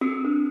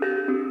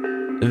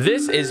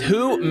This is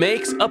Who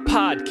Makes a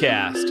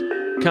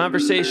Podcast?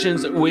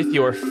 Conversations with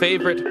your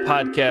favorite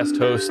podcast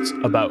hosts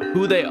about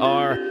who they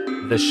are,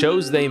 the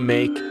shows they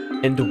make,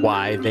 and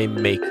why they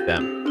make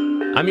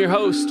them. I'm your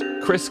host,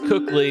 Chris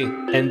Cookley,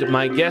 and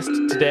my guest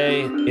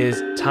today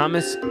is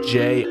Thomas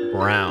J.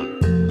 Brown.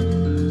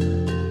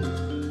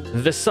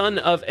 The son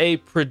of a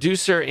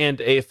producer and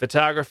a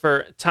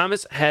photographer,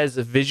 Thomas has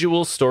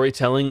visual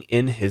storytelling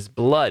in his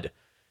blood.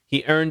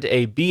 He earned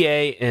a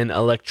BA in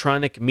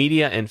electronic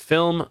media and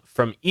film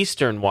from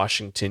Eastern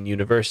Washington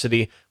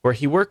University, where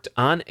he worked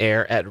on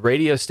air at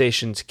radio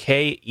stations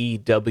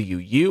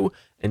KEWU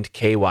and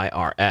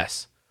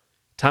KYRS.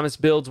 Thomas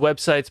builds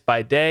websites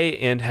by day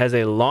and has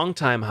a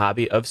longtime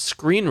hobby of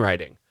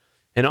screenwriting.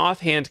 An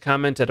offhand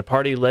comment at a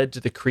party led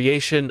to the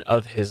creation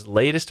of his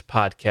latest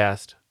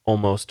podcast,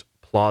 Almost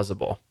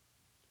Plausible.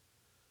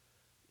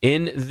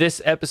 In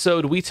this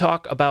episode, we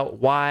talk about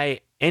why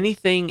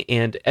anything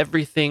and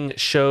everything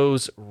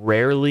shows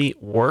rarely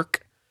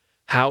work,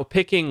 how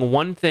picking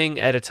one thing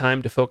at a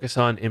time to focus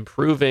on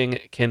improving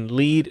can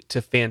lead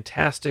to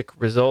fantastic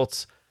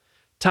results,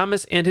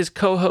 Thomas and his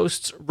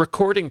co-host's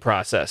recording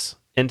process,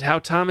 and how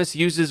Thomas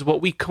uses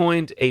what we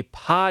coined a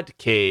pod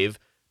cave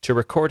to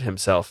record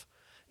himself,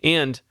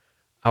 and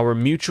our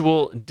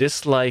mutual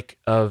dislike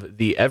of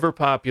the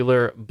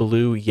ever-popular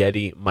Blue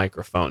Yeti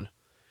microphone.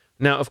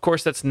 Now, of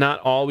course, that's not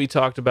all we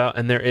talked about,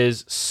 and there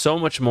is so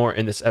much more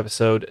in this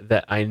episode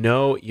that I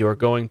know you're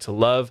going to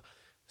love.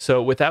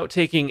 So without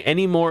taking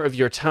any more of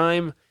your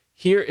time,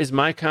 here is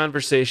my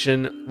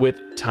conversation with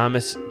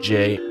Thomas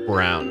J.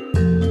 Brown.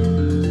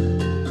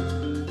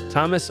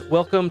 Thomas,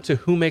 welcome to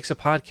Who Makes a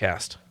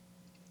Podcast?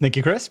 Thank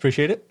you, Chris.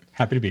 Appreciate it.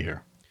 Happy to be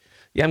here.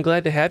 Yeah, I'm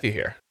glad to have you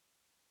here.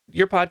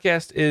 Your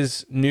podcast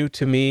is new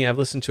to me. I've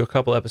listened to a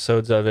couple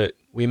episodes of it.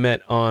 We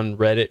met on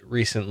Reddit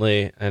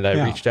recently, and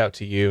I reached out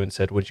to you and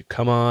said, would you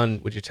come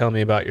on? Would you tell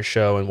me about your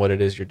show and what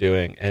it is you're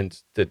doing? And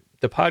the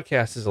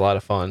podcast is a lot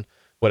of fun,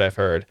 what I've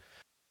heard.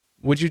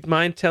 Would you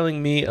mind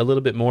telling me a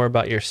little bit more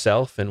about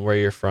yourself and where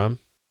you're from?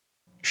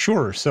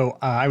 Sure. So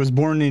I was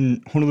born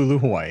in Honolulu,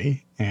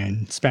 Hawaii,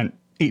 and spent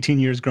 18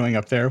 years growing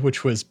up there,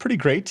 which was pretty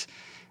great,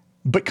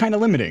 but kind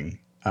of limiting.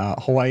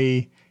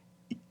 Hawaii,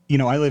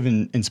 I live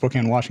in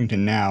Spokane,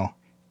 Washington now,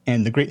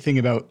 and the great thing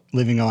about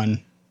living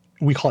on,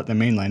 we call it the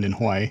mainland in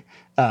Hawaii,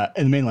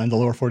 in the mainland, the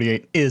lower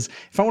 48, is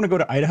if I want to go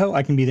to Idaho,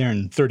 I can be there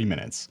in 30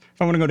 minutes.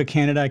 If I want to go to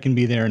Canada, I can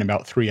be there in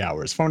about 3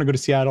 hours. If I want to go to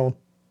Seattle,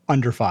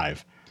 under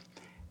 5.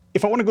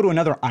 If I want to go to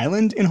another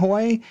island in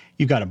Hawaii,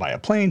 you got to buy a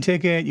plane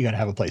ticket, you got to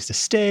have a place to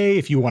stay.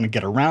 If you want to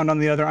get around on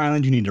the other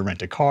island, you need to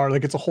rent a car.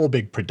 Like, it's a whole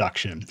big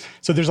production.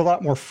 So there's a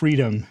lot more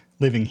freedom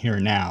living here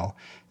now.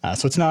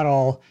 So it's not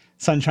all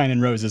sunshine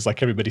and roses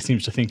like everybody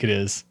seems to think it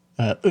is.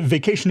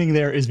 Vacationing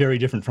there is very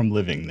different from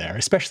living there,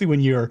 especially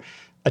when you're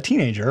a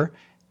teenager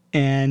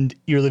and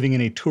you're living in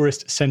a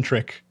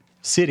tourist-centric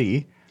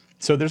city.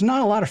 So there's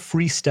not a lot of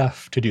free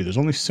stuff to do. There's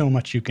only so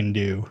much you can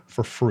do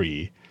for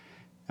free.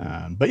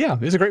 But yeah,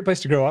 it was a great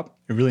place to grow up.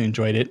 I really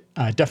enjoyed it.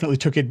 I definitely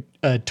took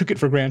it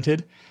for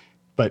granted.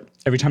 But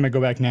every time I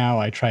go back now,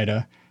 I try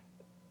to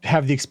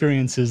have the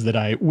experiences that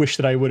I wish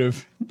that I would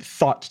have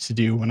thought to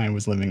do when I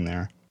was living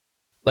there.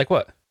 Like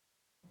what?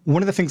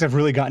 One of the things I've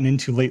really gotten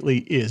into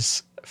lately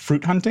is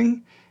fruit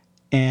hunting.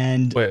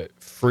 And wait,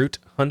 fruit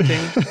hunting?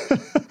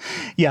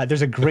 Yeah,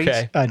 there's a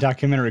great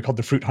documentary called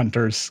The Fruit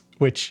Hunters,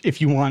 which if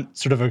you want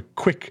sort of a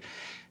quick,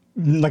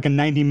 like a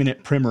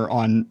 90-minute primer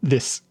on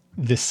this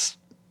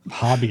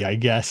hobby, I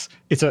guess,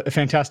 it's a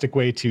fantastic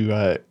way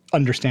to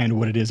understand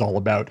what it is all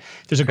about.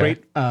 There's a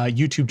great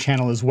YouTube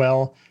channel as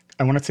well.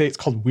 I want to say it's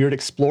called Weird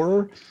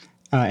Explorer.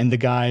 And the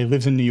guy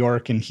lives in New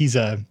York, and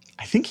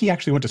I think he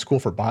actually went to school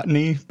for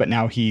botany, but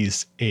now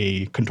he's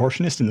a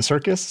contortionist in the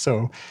circus. So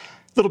a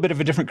little bit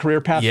of a different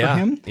career path for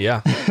him.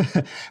 Yeah.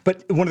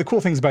 But one of the cool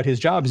things about his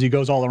job is he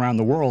goes all around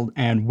the world,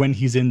 and when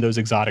he's in those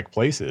exotic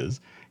places,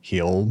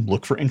 he'll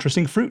look for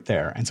interesting fruit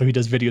there. And so he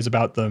does videos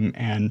about them.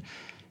 And,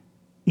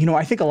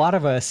 I think a lot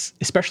of us,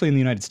 especially in the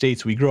United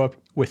States, we grow up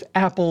with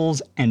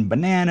apples and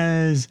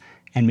bananas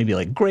and maybe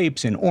like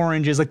grapes and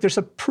oranges. Like, there's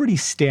a pretty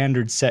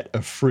standard set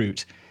of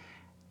fruit.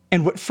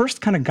 And what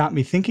first kind of got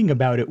me thinking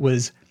about it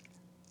was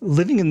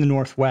living in the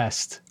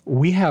Northwest,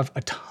 we have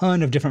a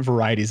ton of different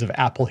varieties of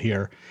apple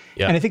here.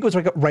 Yeah. And I think it was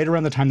like right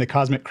around the time that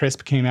Cosmic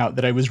Crisp came out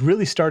that I was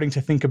really starting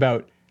to think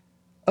about,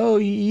 oh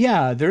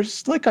yeah,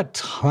 there's like a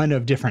ton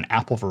of different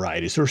apple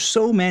varieties. There's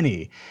so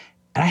many.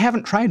 And I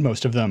haven't tried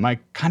most of them. I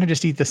kind of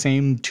just eat the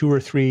same 2 or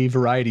 3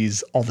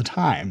 varieties all the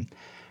time.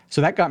 So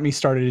that got me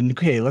started in,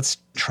 okay, let's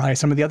try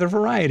some of the other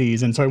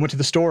varieties. And so I went to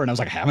the store and I was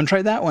like, haven't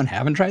tried that one.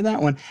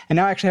 And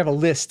now I actually have a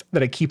list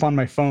that I keep on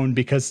my phone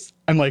because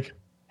I'm like,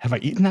 have I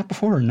eaten that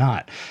before or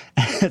not?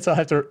 And so I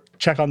have to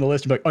check on the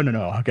list and be like, oh,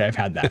 no, okay, I've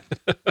had that.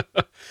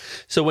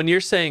 So when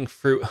you're saying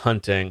fruit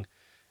hunting,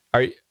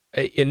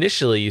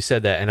 initially you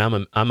said that, and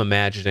I'm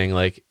imagining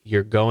like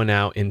you're going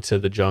out into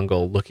the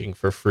jungle looking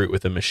for fruit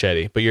with a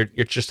machete, but you're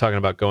just talking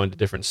about going to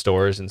different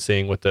stores and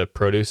seeing what the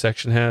produce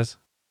section has?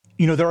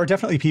 There are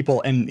definitely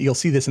people, and you'll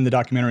see this in the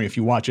documentary if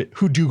you watch it,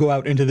 who do go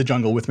out into the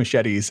jungle with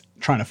machetes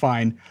trying to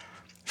find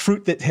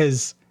fruit that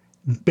has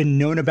been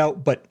known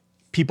about, but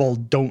people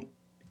don't,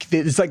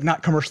 it's like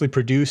not commercially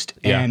produced,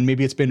 and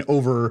maybe it's been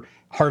over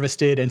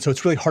harvested. And so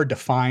it's really hard to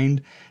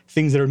find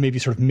things that are maybe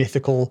sort of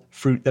mythical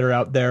fruit that are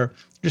out there,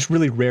 just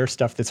really rare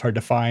stuff that's hard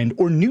to find,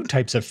 or new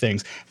types of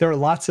things. There are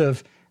lots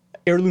of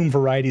heirloom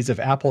varieties of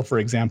apple, for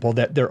example,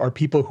 that there are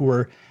people who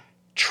are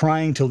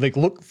trying to like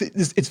look,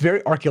 it's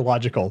very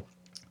archaeological.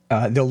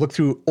 They'll look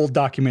through old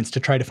documents to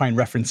try to find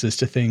references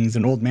to things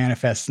and old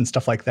manifests and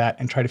stuff like that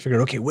and try to figure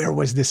out, okay, where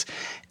was this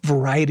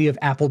variety of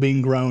apple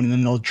being grown? And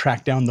then they'll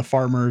track down the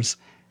farmers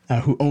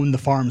who own the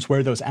farms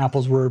where those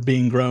apples were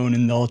being grown,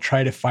 and they'll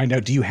try to find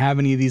out, do you have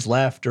any of these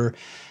left? Or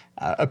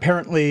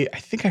apparently, I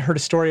think I heard a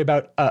story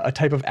about a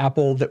type of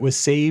apple that was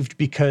saved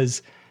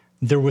because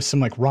there was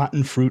some like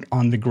rotten fruit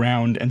on the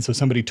ground. And so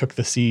somebody took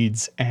the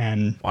seeds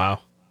and,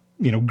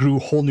 grew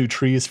whole new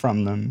trees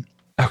from them.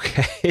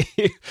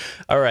 Okay.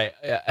 All right.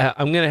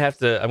 I'm gonna have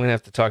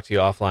to talk to you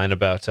offline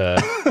about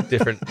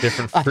different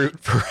fruit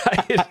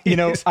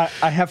varieties.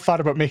 I have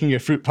thought about making a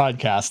fruit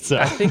podcast. So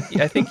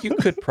I think you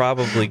could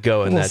probably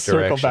go in that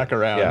direction. Circle back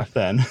around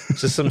then.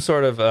 So some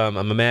sort of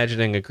I'm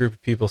imagining a group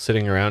of people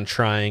sitting around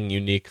trying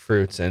unique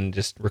fruits and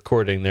just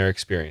recording their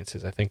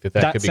experiences. I think that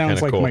could be kind of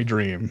cool. That sounds like my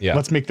dream. Yeah.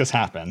 Let's make this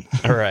happen.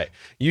 All right.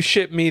 You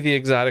ship me the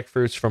exotic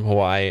fruits from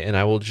Hawaii, and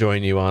I will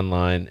join you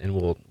online, and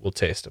we'll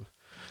taste them.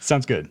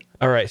 Sounds good.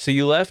 All right. So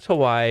you left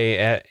Hawaii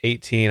at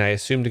 18, I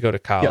assume, to go to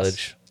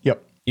college. Yes.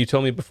 Yep. You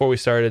told me before we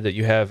started that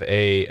you have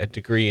a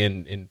degree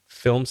in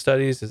film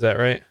studies. Is that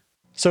right?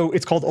 So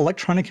it's called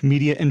electronic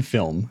media and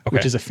film,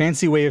 which is a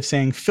fancy way of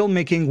saying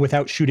filmmaking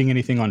without shooting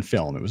anything on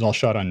film. It was all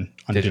shot on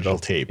digital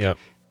tape. Yep.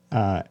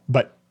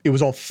 But it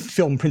was all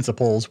film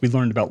principles. We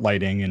learned about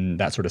lighting and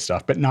that sort of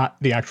stuff, but not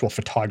the actual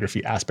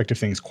photography aspect of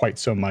things quite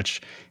so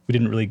much. We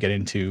didn't really get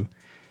into...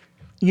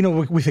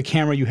 with a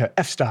camera, you have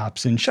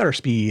f-stops and shutter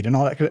speed and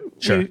all that.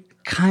 Sure. We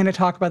kind of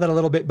talk about that a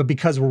little bit, but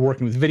because we're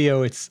working with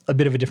video, it's a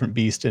bit of a different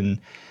beast, and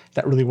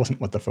that really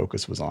wasn't what the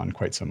focus was on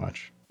quite so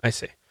much. I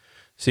see.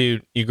 So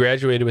you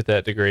graduated with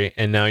that degree,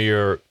 and now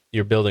you're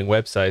building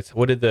websites.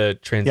 What did the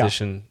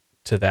transition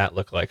to that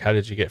look like? How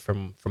did you get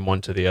from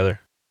one to the other?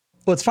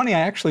 Well, it's funny.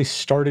 I actually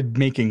started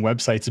making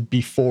websites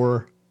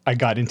before I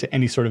got into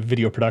any sort of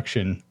video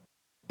production.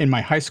 In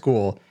my high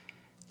school,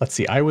 let's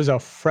see, I was a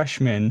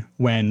freshman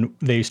when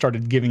they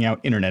started giving out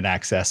internet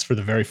access for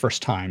the very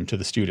first time to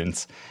the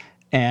students.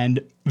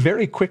 And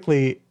very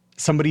quickly,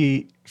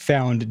 somebody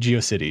found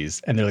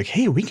GeoCities, and they're like,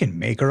 hey, we can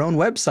make our own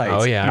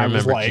websites. Oh, yeah, and I remember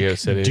was like,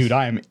 GeoCities. Dude,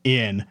 I'm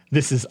in.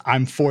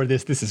 I'm for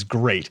this. This is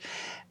great.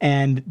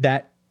 And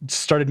that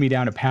started me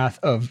down a path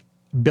of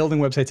building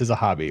websites as a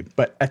hobby.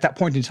 But at that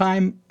point in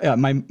time,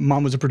 my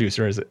mom was a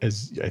producer,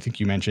 as I think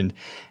you mentioned,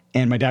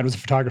 and my dad was a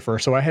photographer.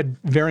 So I had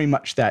very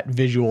much that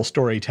visual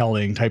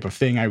storytelling type of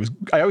thing.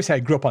 I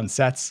grew up on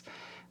sets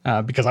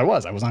because I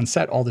was on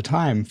set all the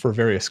time for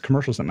various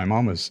commercials that my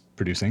mom was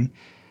producing.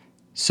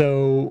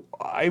 So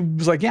I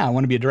was like, I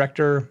want to be a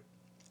director.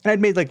 And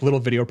I'd made like little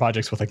video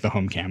projects with like the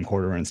home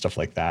camcorder and stuff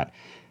like that.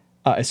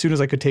 As soon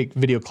as I could take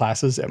video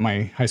classes at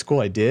my high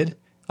school, I did.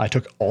 I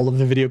took all of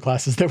the video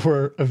classes that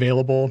were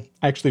available.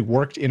 I actually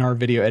worked in our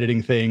video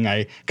editing thing.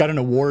 I got an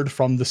award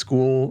from the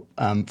school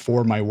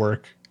for my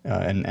work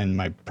and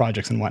my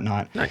projects and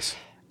whatnot. Nice.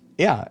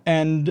 Yeah,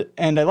 and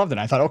I loved it.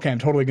 I thought, okay, I'm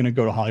totally going to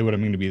go to Hollywood.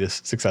 I'm going to be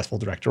this successful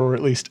director, or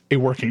at least a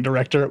working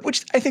director,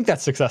 which I think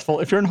that's successful.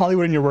 If you're in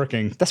Hollywood and you're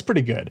working, that's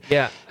pretty good.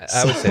 Yeah,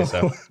 I would say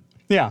so.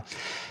 Yeah.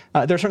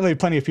 There are certainly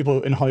plenty of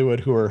people in Hollywood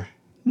who are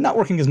not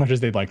working as much as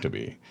they'd like to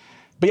be.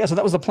 But yeah, so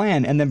that was the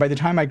plan. And then by the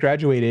time I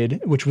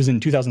graduated, which was in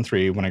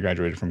 2003 when I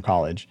graduated from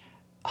college,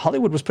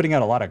 Hollywood was putting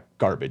out a lot of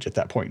garbage at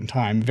that point in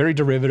time. Very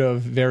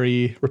derivative,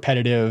 very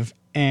repetitive.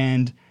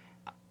 And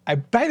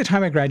by the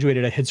time I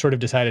graduated, I had sort of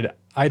decided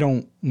I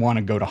don't want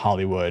to go to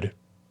Hollywood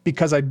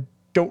because I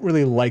don't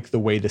really like the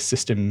way the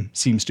system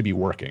seems to be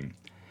working.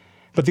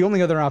 But the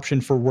only other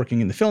option for working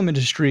in the film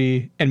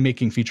industry and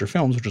making feature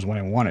films, which is what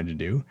I wanted to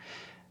do,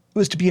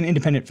 was to be an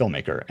independent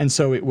filmmaker. And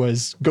so it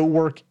was go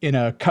work in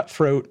a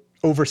cutthroat,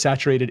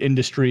 oversaturated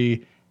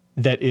industry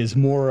that is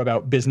more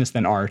about business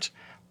than art,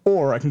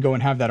 or I can go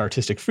and have that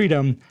artistic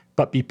freedom,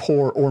 but be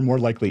poor or more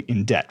likely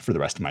in debt for the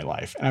rest of my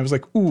life. And I was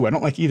like, ooh, I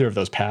don't like either of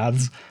those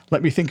paths.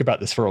 Let me think about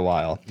this for a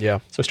while. Yeah.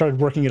 So I started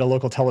working at a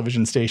local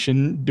television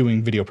station,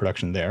 doing video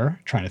production there,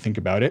 trying to think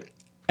about it.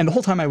 And the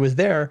whole time I was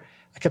there,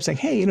 I kept saying,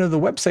 hey, the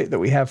website that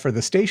we have for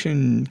the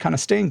station kind of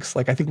stinks.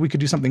 Like, I think we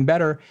could do something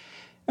better.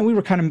 And we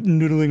were kind of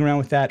noodling around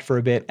with that for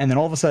a bit. And then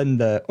all of a sudden,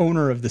 the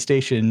owner of the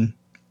station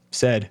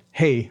said,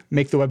 hey,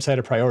 make the website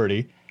a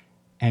priority.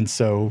 And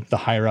so the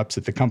higher ups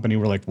at the company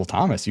were like, well,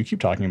 Thomas, you keep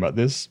talking about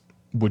this.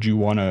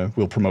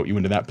 We'll promote you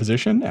into that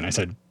position. And I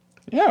said,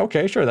 yeah,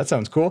 okay, sure. That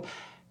sounds cool.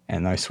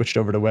 And I switched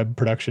over to web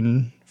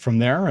production from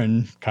there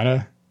and kind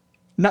of,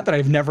 not that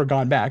I've never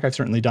gone back. I've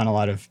certainly done a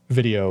lot of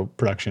video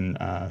production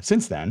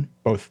since then,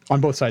 on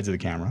both sides of the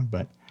camera.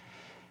 But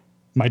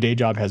my day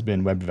job has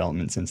been web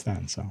development since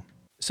then. So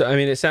I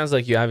mean, it sounds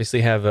like you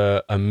obviously have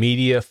a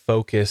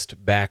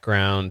media-focused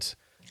background.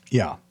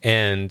 Yeah.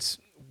 And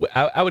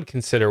I would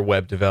consider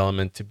web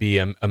development to be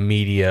a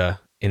media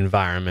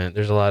environment.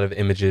 There's a lot of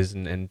images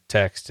and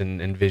text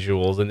and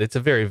visuals, and it's a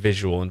very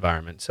visual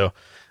environment. So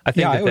I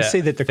think I always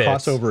say that the fits.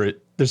 crossover,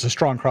 there's a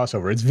strong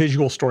crossover. It's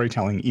visual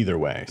storytelling either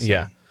way. So.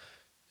 Yeah.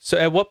 So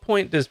at what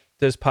point does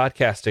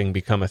podcasting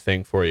become a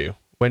thing for you?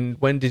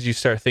 When did you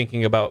start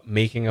thinking about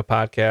making a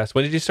podcast?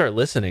 When did you start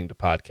listening to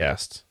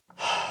podcasts?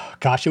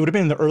 Gosh, it would have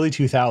been in the early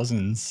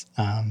 2000s.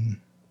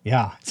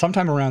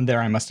 Sometime around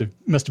there, I must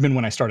have been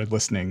when I started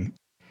listening.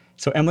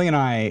 So Emily and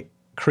I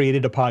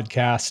created a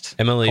podcast.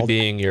 Emily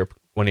being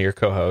one of your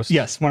co-hosts.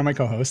 Yes, one of my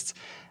co-hosts.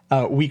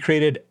 We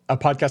created a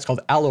podcast called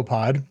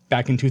Allopod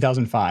back in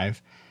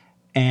 2005,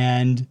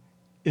 and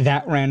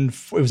that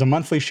it was a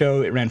monthly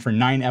show. It ran for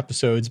 9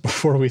 episodes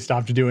before we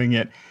stopped doing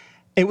it.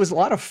 It was a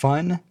lot of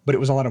fun, but it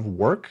was a lot of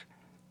work,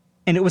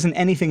 and it was an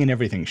anything and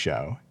everything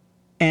show.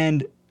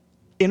 And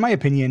in my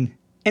opinion,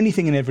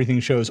 anything and everything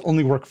shows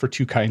only work for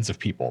 2 kinds of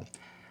people.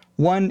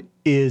 One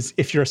is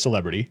if you're a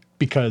celebrity,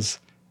 because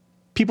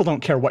people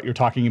don't care what you're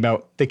talking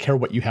about. They care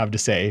what you have to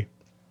say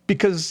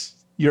because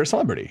you're a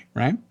celebrity,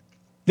 right?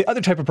 The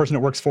other type of person it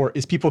works for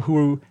is people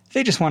who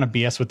they just want to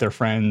BS with their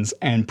friends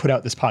and put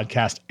out this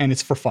podcast, and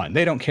it's for fun.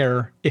 They don't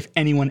care if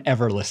anyone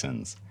ever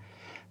listens.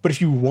 But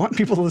if you want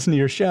people to listen to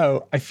your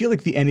show, I feel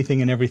like the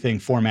anything and everything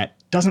format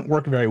doesn't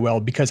work very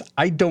well because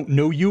I don't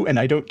know you and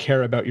I don't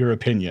care about your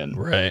opinion.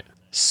 Right.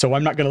 So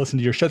I'm not going to listen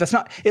to your show. That's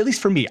not, at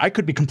least for me, I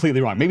could be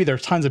completely wrong. Maybe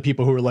there's tons of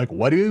people who are like,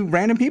 what do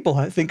random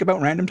people think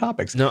about random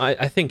topics? No,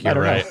 I think you're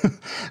right.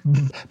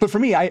 But for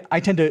me, I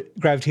tend to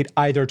gravitate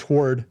either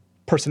toward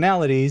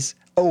personalities.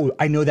 Oh,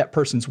 I know that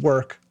person's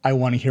work. I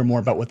want to hear more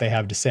about what they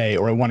have to say,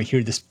 or I want to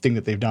hear this thing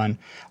that they've done,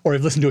 or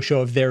I've listened to a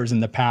show of theirs in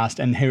the past,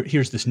 and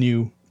here's this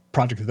new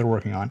project that they're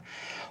working on.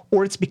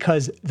 Or it's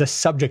because the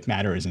subject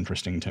matter is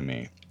interesting to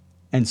me.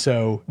 And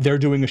so they're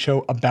doing a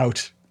show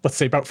about, let's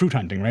say, about fruit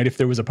hunting, right? If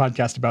there was a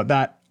podcast about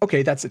that,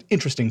 okay, that's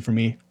interesting for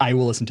me. I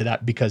will listen to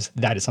that because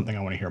that is something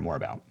I want to hear more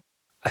about.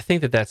 I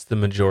think that's the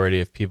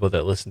majority of people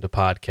that listen to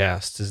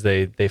podcasts is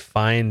they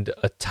find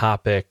a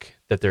topic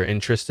that they're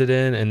interested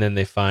in, and then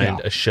they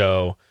find a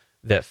show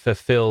that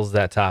fulfills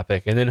that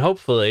topic. And then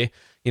hopefully,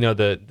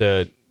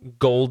 the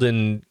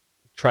golden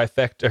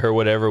trifecta or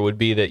whatever would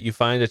be that you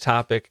find a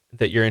topic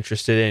that you're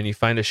interested in, you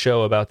find a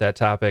show about that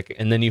topic,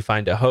 and then you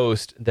find a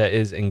host that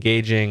is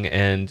engaging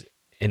and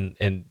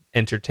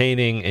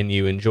entertaining, and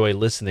you enjoy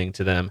listening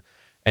to them.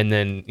 And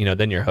then,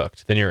 then you're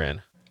hooked, then you're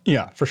in.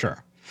 Yeah, for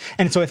sure.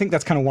 And so I think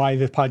that's kind of why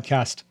the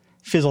podcast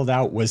fizzled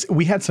out. Was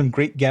we had some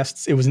great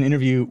guests. It was an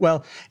interview.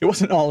 Well, it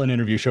wasn't all an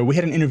interview show. We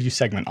had an interview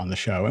segment on the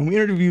show, and we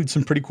interviewed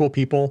some pretty cool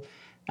people.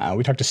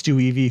 We talked to Stu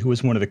Evie, who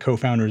was one of the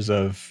co-founders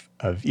of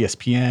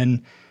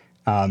ESPN.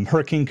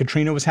 Hurricane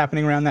Katrina was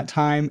happening around that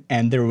time,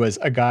 and there was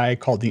a guy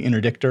called the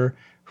Interdictor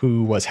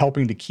who was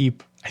helping to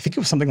keep, I think it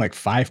was something like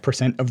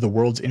 5% of the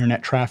world's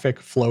internet traffic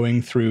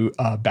flowing through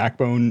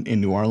Backbone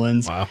in New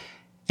Orleans. Wow.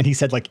 And he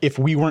said, like, if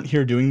we weren't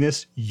here doing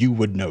this, you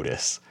would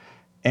notice.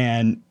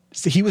 And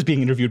so he was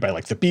being interviewed by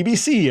like the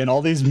BBC and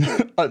all these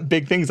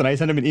big things. And I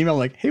sent him an email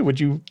like, hey, would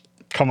you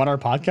come on our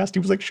podcast? He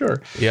was like,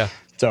 sure. Yeah.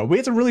 So we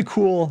had some really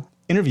cool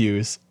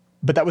interviews,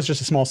 but that was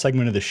just a small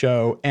segment of the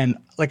show. And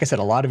like I said,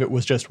 a lot of it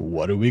was just,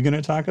 what are we going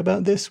to talk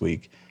about this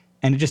week?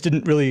 And it just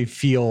didn't really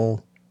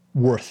feel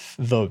worth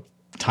the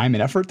time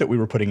and effort that we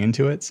were putting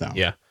into it. So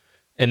yeah.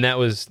 And that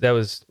was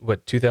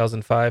what,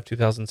 2005,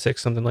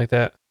 2006, something like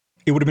that?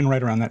 It would have been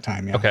right around that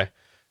time. Yeah. Okay.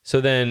 So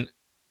then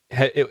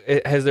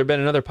has there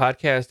been another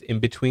podcast in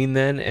between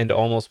then and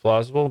Almost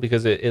Plausible?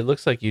 Because it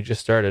looks like you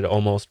just started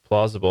Almost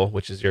Plausible,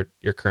 which is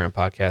your current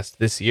podcast,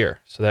 this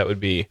year. So that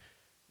would be,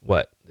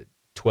 what,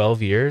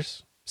 12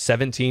 years?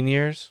 17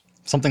 years?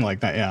 Something like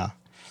that, yeah.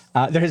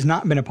 There has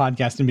not been a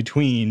podcast in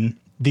between.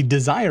 The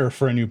desire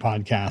for a new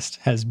podcast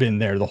has been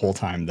there the whole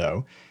time,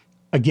 though.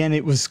 Again,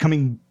 it was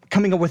coming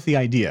up with the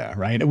idea,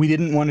 right? We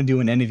didn't want to do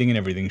an anything and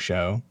everything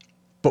show,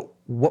 but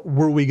what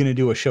were we going to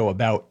do a show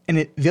about?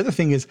 And the other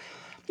thing is,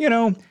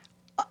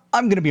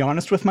 I'm going to be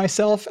honest with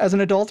myself as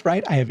an adult,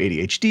 right? I have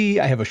ADHD.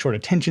 I have a short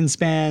attention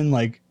span.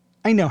 Like,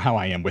 I know how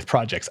I am with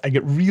projects. I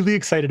get really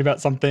excited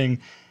about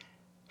something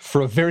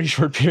for a very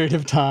short period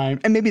of time.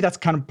 And maybe that's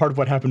kind of part of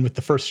what happened with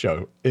the first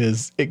show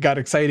is it got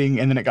exciting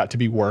and then it got to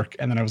be work.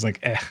 And then I was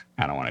like,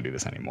 I don't want to do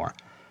this anymore.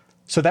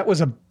 So that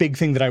was a big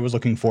thing that I was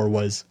looking for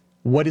was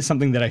what is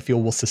something that I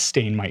feel will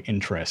sustain my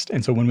interest?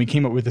 And so when we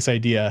came up with this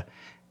idea,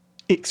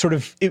 it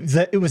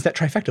was that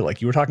trifecta like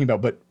you were talking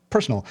about, but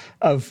personal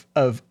of,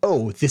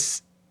 oh,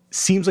 this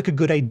seems like a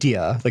good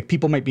idea. Like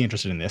people might be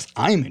interested in this.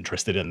 I'm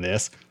interested in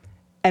this.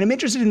 And I'm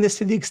interested in this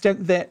to the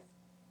extent that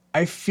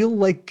I feel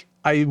like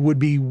I would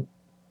be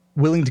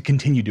willing to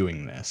continue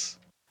doing this.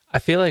 I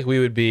feel like we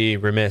would be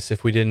remiss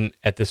if we didn't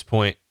at this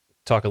point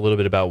talk a little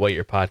bit about what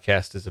your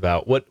podcast is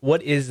about.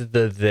 What is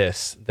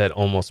this that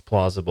Almost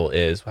Plausible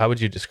is? How would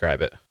you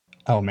describe it?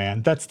 Oh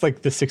man, that's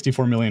like the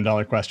 $64 million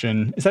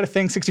question. Is that a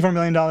thing? $64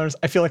 million?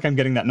 I feel like I'm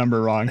getting that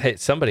number wrong. Hey,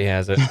 somebody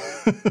has it.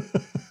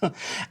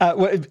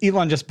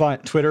 Elon just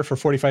bought Twitter for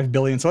 $45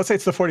 billion. So let's say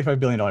it's the $45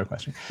 billion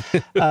question.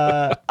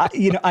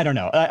 I don't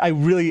know.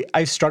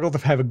 I struggle to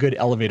have a good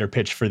elevator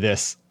pitch for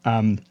this.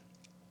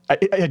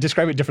 I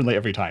describe it differently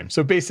every time.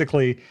 So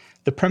basically,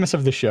 the premise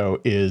of the show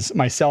is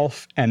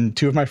myself and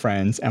two of my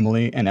friends,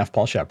 Emily and F.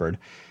 Paul Shepard.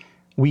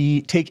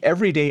 We take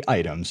everyday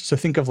items. So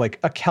think of like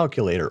a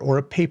calculator or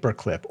a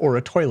paperclip or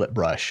a toilet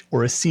brush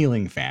or a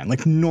ceiling fan,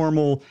 like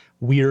normal,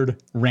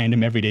 weird,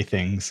 random everyday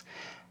things.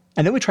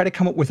 And then we try to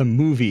come up with a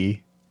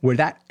movie where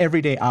that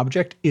everyday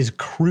object is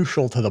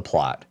crucial to the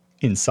plot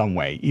in some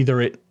way.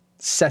 Either it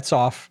sets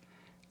off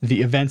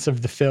the events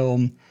of the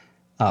film,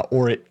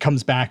 or it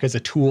comes back as a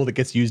tool that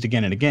gets used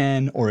again and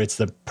again, or it's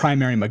the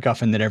primary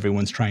MacGuffin that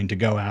everyone's trying to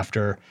go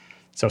after.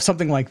 So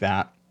something like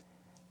that.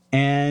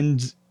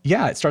 And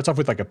yeah, it starts off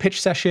with like a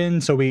pitch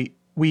session. So we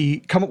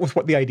come up with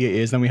what the idea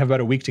is, then we have about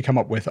a week to come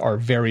up with our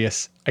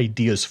various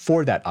ideas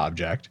for that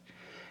object.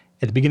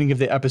 At the beginning of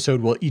the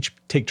episode, we'll each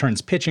take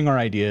turns pitching our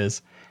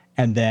ideas,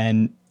 and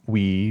then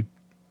we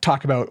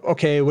talk about,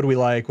 okay, what do we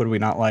like? What do we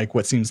not like?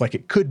 What seems like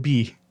it could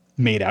be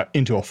made out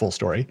into a full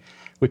story.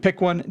 We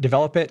pick one,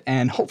 develop it,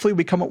 and hopefully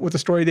we come up with a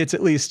story that's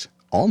at least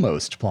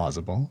almost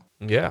plausible.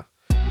 Yeah.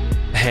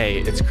 Hey,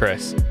 it's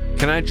Chris.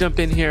 Can I jump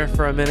in here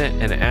for a minute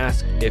and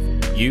ask if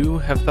you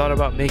have thought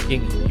about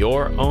making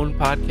your own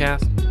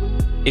podcast?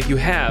 If you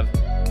have,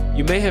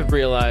 you may have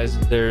realized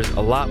there's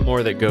a lot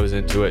more that goes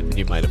into it than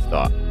you might have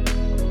thought.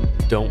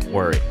 Don't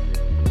worry.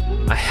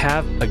 I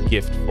have a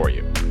gift for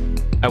you.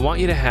 I want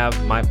you to have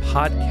my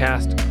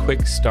podcast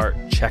quick start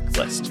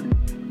checklist.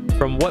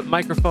 From what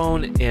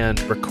microphone and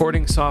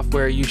recording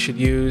software you should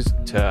use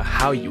to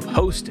how you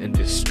host and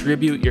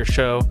distribute your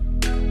show,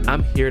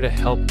 I'm here to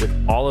help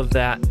with all of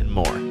that and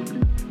more.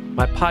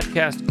 My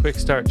podcast quick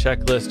start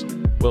checklist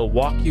will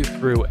walk you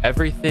through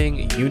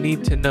everything you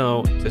need to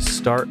know to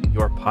start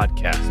your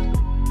podcast.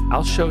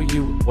 I'll show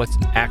you what's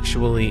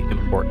actually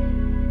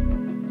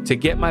important. To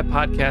get my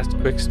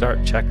podcast quick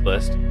start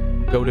checklist,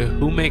 go to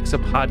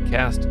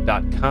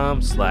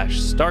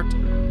whomakesapodcast.com/start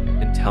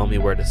and tell me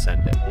where to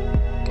send it.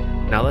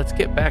 Now let's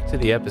get back to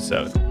the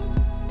episode.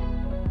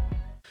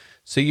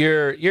 So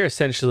you're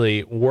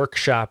essentially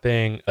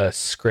workshopping a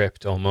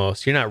script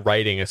almost. You're not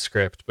writing a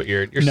script, but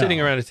you're sitting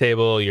around a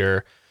table,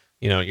 you're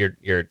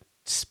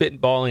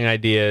spitballing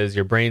ideas,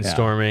 you're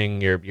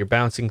brainstorming, you're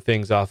bouncing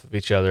things off of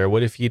each other.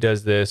 What if he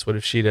does this? What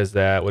if she does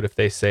that? What if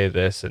they say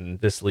this and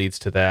this leads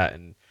to that?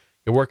 And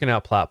you're working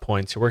out plot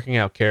points, you're working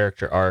out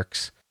character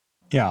arcs.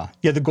 Yeah.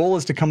 The goal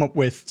is to come up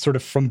with sort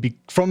of from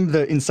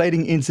the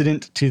inciting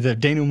incident to the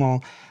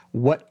denouement,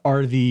 who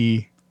are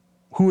the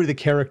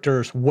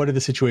characters? What are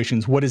the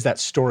situations? What is that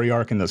story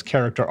arc and those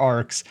character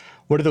arcs?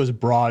 What are those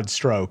broad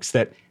strokes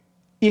that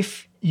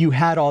if you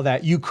had all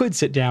that, you could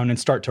sit down and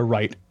start to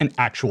write an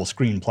actual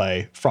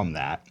screenplay from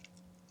that.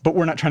 But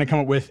we're not trying to come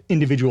up with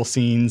individual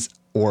scenes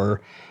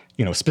or,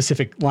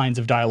 specific lines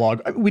of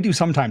dialogue. We do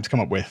sometimes come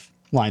up with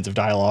lines of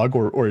dialogue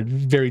or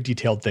very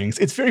detailed things.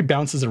 It's very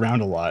bounces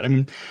around a lot. I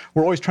mean,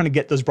 we're always trying to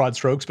get those broad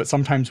strokes, but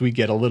sometimes we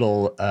get a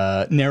little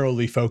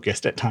narrowly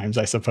focused at times,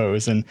 I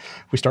suppose. And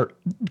we start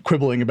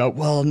quibbling about,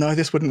 well, no,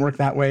 this wouldn't work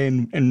that way.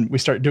 And we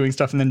start doing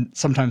stuff. And then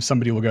sometimes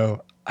somebody will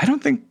go, I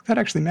don't think that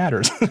actually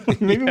matters.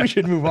 Maybe we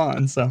should move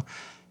on. So,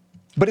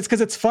 but it's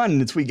because it's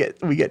fun. We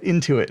get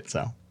into it.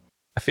 So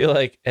I feel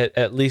like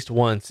at least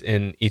once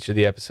in each of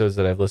the episodes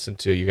that I've listened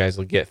to, you guys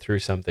will get through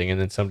something and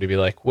then somebody be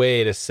like,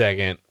 wait a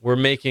second, we're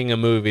making a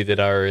movie that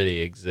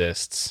already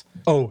exists.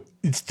 Oh,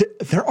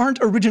 there aren't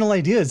original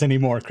ideas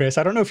anymore, Chris.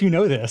 I don't know if you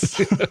know this.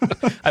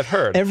 I've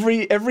heard.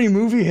 Every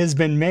movie has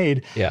been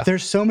made. Yeah.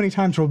 There's so many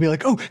times where we'll be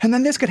like, oh, and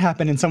then this could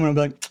happen. And someone will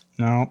be like,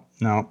 no,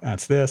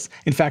 that's this.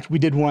 In fact, we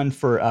did one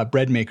for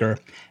Bread Maker,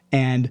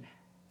 and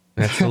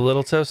that's the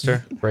little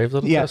toaster. Brave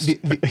little toaster.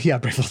 Brave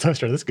little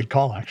toaster. That's a good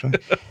call, actually.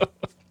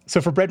 So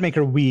for Bread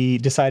Maker, we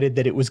decided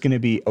that it was going to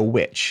be a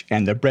witch,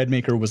 and the Bread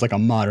Maker was like a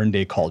modern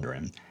day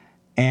cauldron.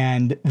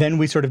 And then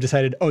we sort of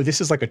decided, oh,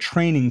 this is like a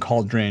training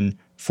cauldron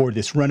for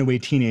this runaway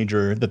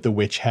teenager that the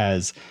witch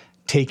has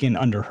taken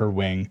under her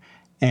wing.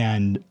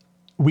 And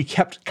we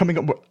kept coming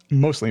up,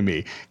 mostly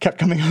me, kept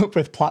coming up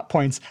with plot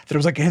points that it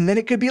was like, and then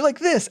it could be like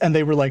this. And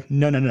they were like,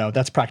 no,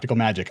 that's practical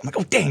magic. I'm like,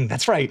 oh, dang,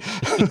 that's right.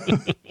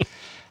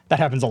 That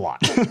happens a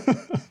lot.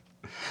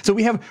 So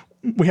we have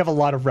a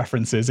lot of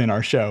references in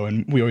our show,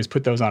 and we always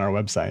put those on our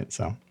website.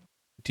 So,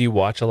 do you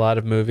watch a lot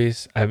of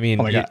movies? I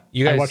mean, oh my God,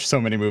 you guys, I watch so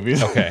many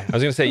movies. Okay, I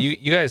was gonna say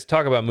you guys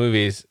talk about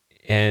movies,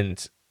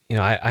 and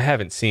I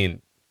haven't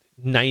seen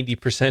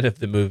 90% of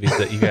the movies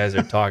that you guys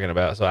are talking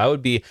about. So I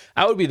would be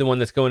the one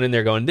that's going in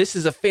there going, this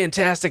is a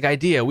fantastic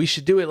idea. We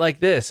should do it like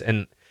this.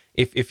 And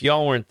if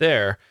y'all weren't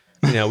there,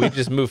 we'd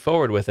just move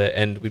forward with it,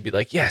 and we'd be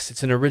like, yes,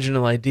 it's an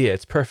original idea.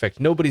 It's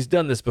perfect. Nobody's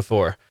done this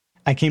before.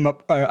 I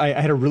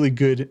had a really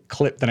good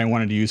clip that I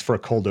wanted to use for a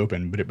cold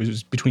open, but it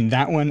was between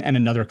that one and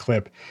another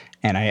clip.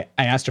 And I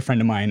asked a friend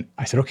of mine,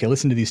 I said, okay,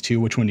 listen to these two.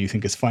 Which one do you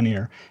think is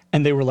funnier?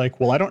 And they were like,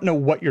 well, I don't know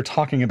what you're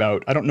talking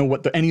about. I don't know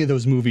what any of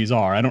those movies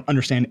are. I don't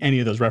understand any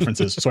of those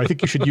references. So I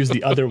think you should use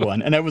the other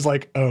one. And I was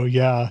like, oh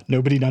yeah,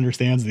 nobody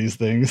understands these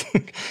things.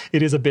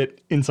 It is a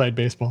bit inside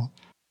baseball.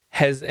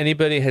 Have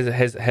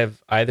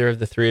either of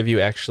the three of you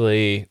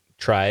actually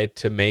tried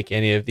to make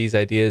any of these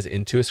ideas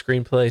into a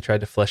screenplay, tried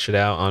to flesh it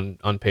out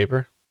on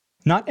paper?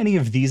 Not any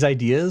of these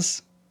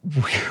ideas.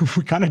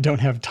 We kind of don't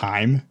have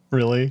time,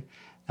 really.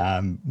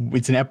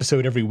 It's an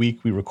episode every week.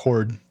 We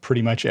record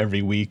pretty much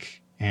every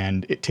week,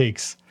 and it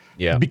takes,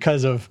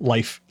 because of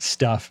life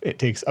stuff, it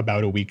takes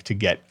about a week to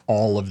get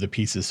all of the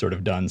pieces sort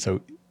of done.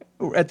 So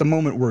at the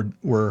moment,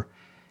 we're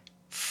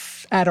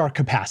at our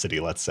capacity,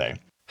 let's say.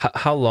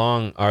 How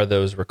long are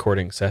those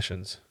recording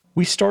sessions?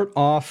 We start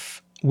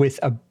off with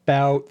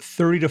about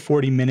 30 to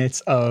 40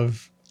 minutes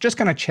of just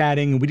kind of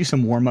chatting. We do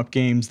some warm-up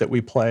games that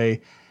we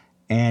play,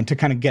 and to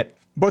kind of get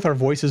both our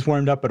voices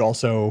warmed up, but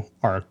also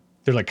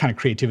they're like kind of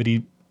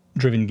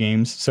creativity-driven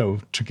games, so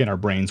to get our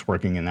brains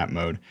working in that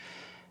mode.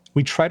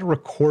 We try to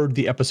record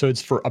the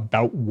episodes for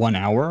about 1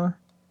 hour,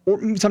 or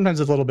sometimes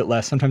it's a little bit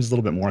less, sometimes it's a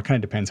little bit more. It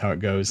kind of depends how it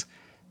goes.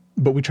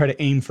 But we try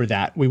to aim for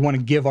that. We want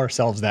to give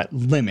ourselves that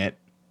limit,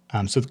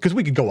 because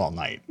we could go all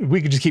night.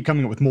 We could just keep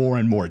coming up with more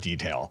and more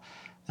detail.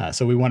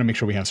 So we want to make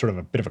sure we have sort of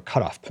a bit of a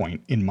cutoff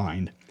point in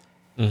mind.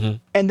 Mm-hmm.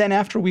 And then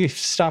after we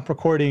stop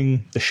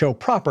recording the show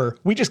proper,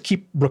 we just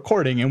keep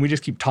recording and we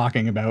just keep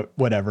talking about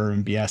whatever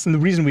and BS. And the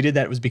reason we did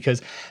that was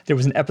because there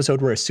was an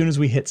episode where as soon as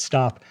we hit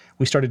stop,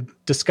 we started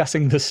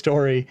discussing the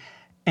story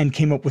and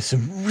came up with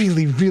some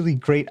really, really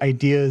great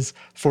ideas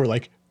for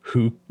like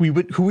who we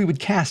would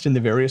cast in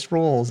the various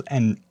roles.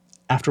 And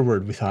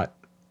afterward, we thought,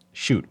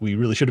 shoot, we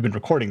really should have been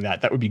recording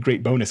that. That would be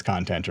great bonus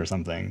content or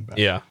something. But,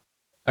 yeah.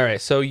 All right.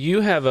 So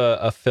you have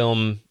a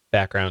film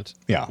background.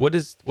 Yeah.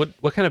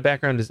 What kind of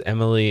background does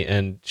Emily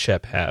and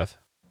Shep have?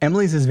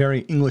 Emily's is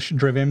very English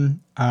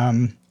driven.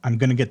 I'm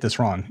going to get this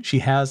wrong. She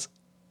has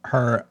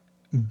her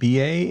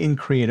BA in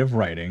creative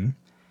writing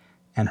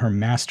and her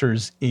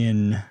master's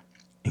in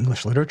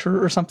English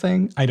literature or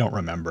something. I don't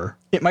remember.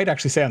 It might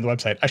actually say on the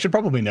website. I should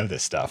probably know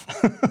this stuff.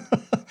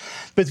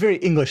 But it's very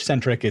English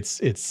centric.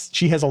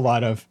 She has a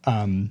lot of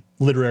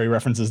literary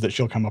references that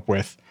she'll come up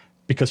with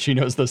because she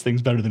knows those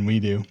things better than we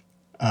do.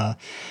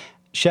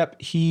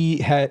 Shep,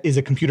 he is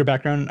a computer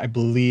background. I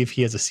believe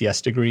he has a CS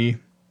degree.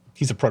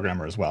 He's a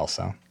programmer as well.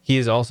 So he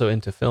is also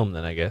into film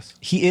then, I guess.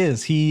 He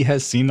is. He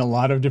has seen a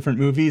lot of different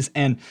movies.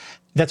 And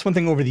that's one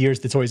thing over the years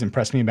that's always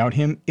impressed me about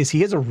him is he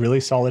has a really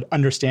solid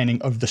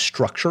understanding of the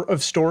structure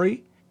of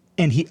story.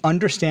 And he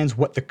understands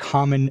what the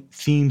common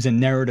themes and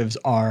narratives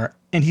are.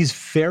 And he's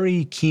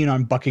very keen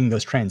on bucking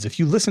those trends. If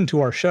you listen to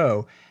our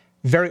show,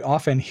 very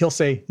often he'll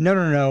say,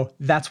 no,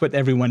 that's what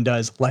everyone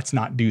does. Let's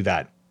not do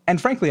that. And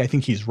frankly, I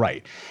think he's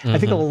right. Mm-hmm. I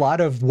think a lot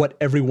of what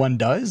everyone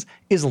does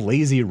is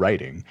lazy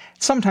writing.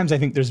 Sometimes I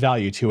think there's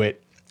value to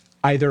it,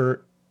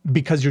 either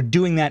because you're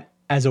doing that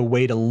as a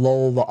way to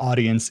lull the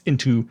audience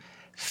into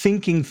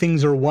thinking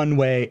things are one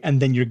way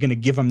and then you're going to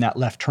give them that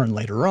left turn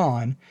later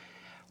on.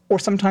 Or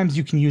sometimes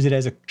you can use it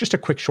as just a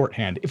quick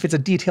shorthand. If it's a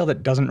detail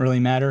that doesn't really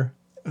matter,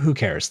 who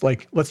cares?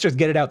 Like, let's just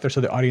get it out there so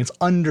the audience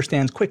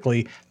understands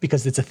quickly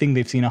because it's a thing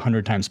they've seen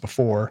 100 times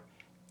before.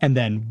 And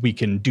then we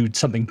can do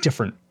something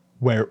different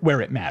where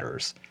it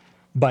matters.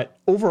 But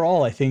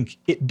overall, I think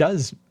it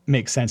does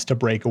make sense to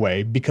break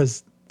away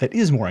because that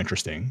is more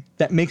interesting.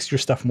 That makes your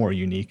stuff more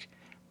unique.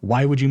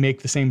 Why would you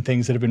make the same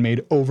things that have been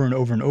made over and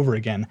over and over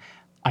again?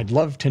 I'd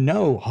love to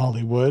know,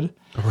 Hollywood.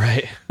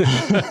 Right.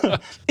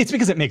 It's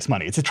because it makes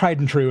money. It's a tried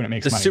and true and it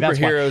makes money. The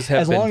superheroes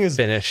have been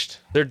finished.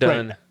 They're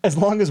done. Right, as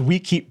long as we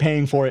keep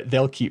paying for it,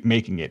 they'll keep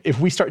making it. If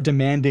we start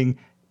demanding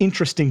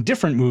interesting,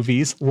 different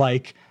movies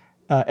like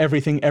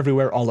Everything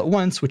Everywhere All at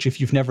Once, which if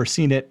you've never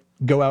seen it,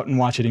 go out and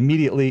watch it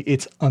immediately.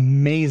 It's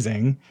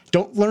amazing.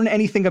 Don't learn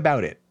anything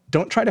about it.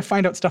 Don't try to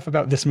find out stuff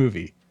about this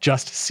movie.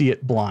 Just see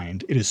it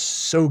blind. It is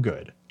so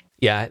good.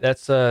 Yeah,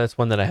 that's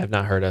one that I have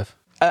not heard of.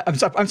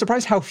 I'm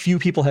surprised how few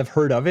people have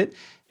heard of it.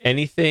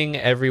 Anything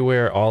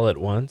Everywhere All at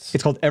Once?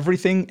 It's called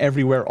Everything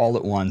Everywhere All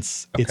at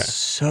Once. Okay. It's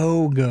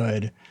so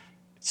good.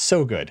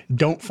 So good.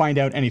 Don't find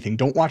out anything.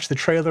 Don't watch the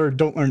trailer.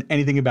 Don't learn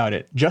anything about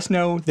it. Just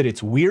know that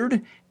it's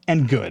weird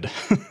and good.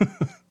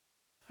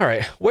 All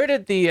right. Where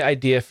did the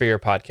idea for your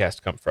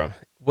podcast come from?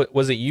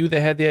 Was it you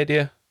that had the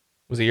idea?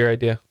 Was it your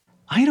idea?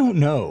 I don't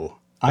know.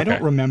 I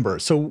don't remember.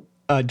 So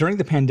during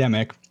the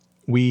pandemic,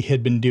 we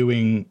had been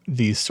doing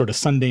these sort of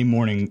Sunday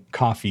morning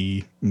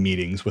coffee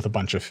meetings with a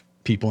bunch of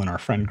people in our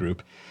friend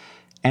group.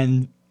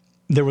 And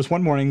there was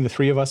one morning, the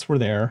three of us were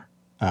there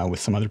with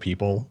some other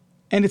people.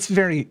 And it's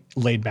very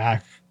laid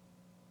back.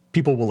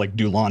 People will like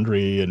do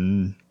laundry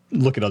and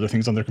look at other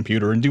things on their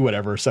computer and do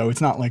whatever. So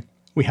it's not like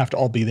we have to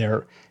all be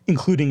there,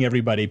 including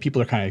everybody.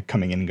 People are kind of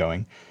coming in and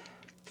going.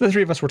 So the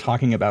three of us were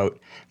talking about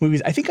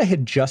movies. I think I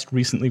had just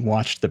recently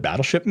watched the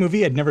Battleship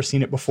movie. I'd never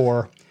seen it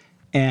before.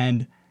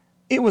 And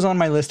it was on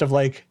my list of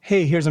like,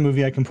 hey, here's a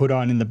movie I can put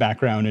on in the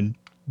background and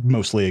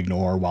mostly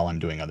ignore while I'm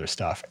doing other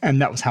stuff.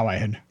 And that was how I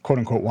had, quote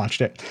unquote,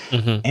 watched it.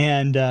 Mm-hmm.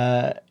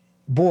 And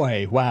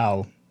boy,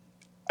 wow.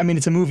 I mean,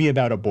 it's a movie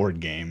about a board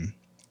game.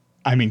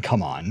 I mean,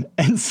 come on.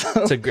 And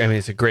so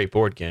it's a great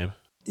board game.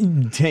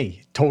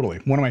 Hey, totally.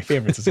 One of my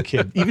favorites as a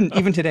kid.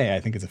 Even today,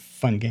 I think it's a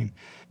fun game.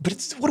 But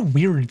it's what a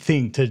weird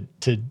thing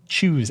to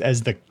choose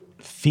as the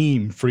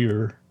theme for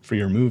your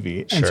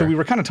movie. And so we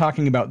were kind of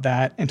talking about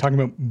that and talking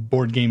about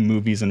board game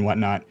movies and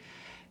whatnot.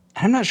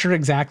 I'm not sure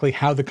exactly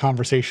how the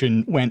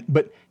conversation went,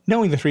 but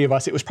knowing the three of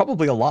us, it was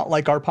probably a lot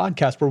like our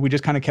podcast where we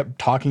just kind of kept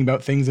talking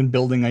about things and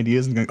building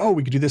ideas and going, oh,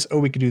 we could do this. Oh,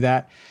 we could do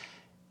that.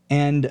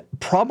 And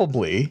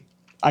probably,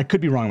 I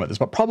could be wrong about this,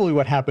 but probably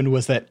what happened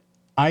was that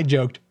I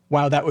joked,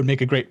 wow, that would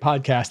make a great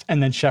podcast.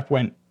 And then Shep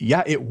went,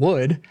 yeah, it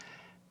would.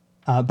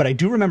 But I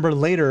do remember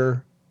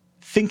later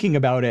thinking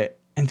about it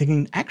and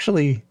thinking,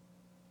 actually,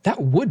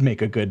 that would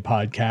make a good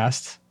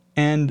podcast.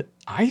 And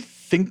I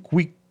think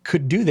we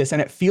could do this.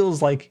 And it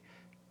feels like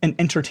an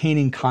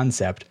entertaining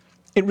concept.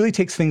 It really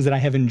takes things that I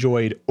have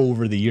enjoyed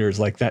over the years,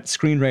 like that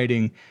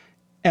screenwriting.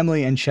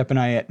 Emily and Shep and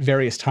I at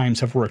various times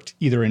have worked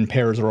either in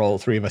pairs or all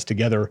three of us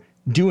together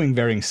doing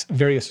various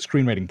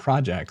screenwriting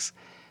projects.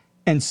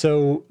 And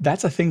so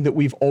that's a thing that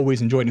we've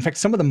always enjoyed. In fact,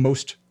 some of the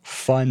most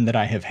fun that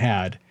I have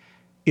had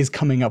is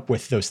coming up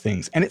with those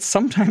things. And it's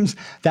sometimes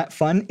that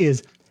fun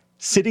is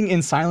sitting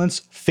in silence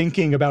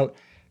thinking about,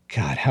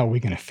 God, how are we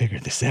going to figure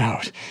this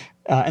out?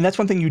 And that's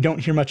one thing you don't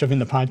hear much of in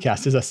the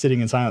podcast is us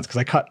sitting in silence because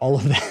I cut all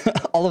of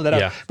that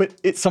out. But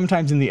it's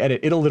sometimes in the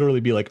edit, it'll literally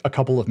be like a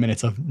couple of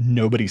minutes of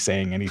nobody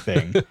saying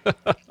anything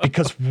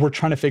because we're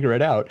trying to figure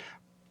it out.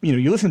 You know,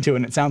 you listen to it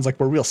and it sounds like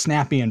we're real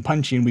snappy and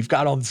punchy and we've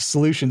got all the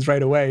solutions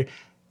right away.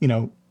 You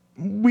know,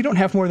 we don't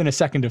have more than a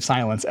second of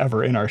silence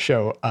ever in our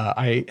show.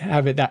 I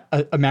have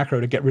a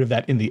macro to get rid of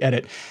that in the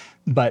edit,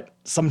 but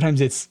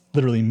sometimes it's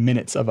literally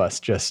minutes of us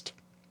just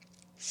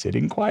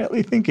sitting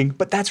quietly thinking.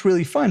 But that's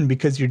really fun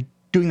because you're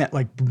doing that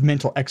like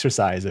mental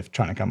exercise of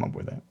trying to come up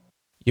with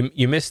it.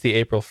 You missed the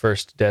April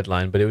 1st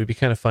deadline, but it would be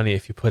kind of funny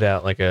if you put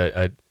out like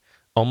a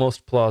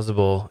almost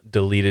plausible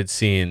deleted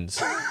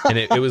scenes. And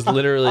it was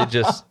literally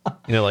just,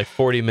 you know, like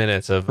 40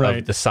 minutes of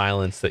the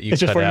silence that you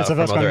cut out from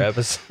other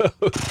episodes.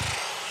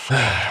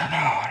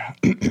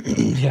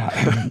 Yeah.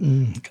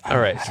 All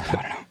right.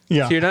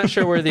 Yeah. So you're not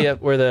sure where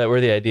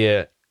the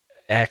idea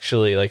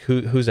actually, like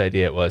whose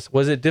idea it was.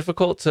 Was it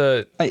difficult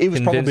to It was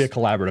probably a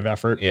collaborative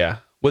effort. Yeah.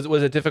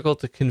 Was it difficult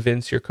to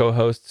convince your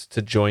co-hosts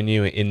to join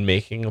you in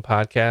making a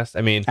podcast?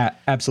 I mean,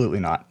 absolutely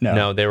not.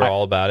 No, they were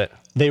all about it.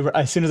 They were,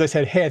 as soon as I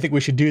said, hey, I think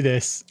we should do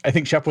this, I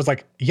think Shep was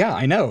like, yeah,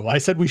 I know. I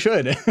said we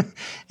should.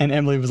 And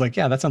Emily was like,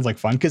 yeah, that sounds like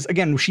fun. Because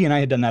again, she and I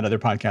had done that other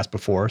podcast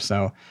before.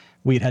 So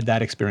we'd had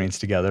that experience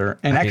together.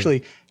 And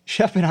actually,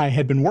 Shep and I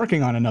had been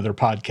working on another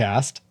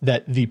podcast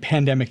that the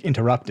pandemic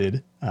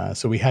interrupted.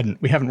 So we haven't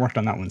worked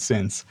on that one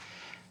since.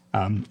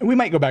 We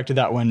might go back to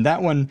that one.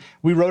 That one,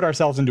 we wrote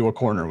ourselves into a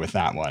corner with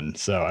that one.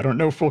 So I don't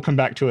know if we'll come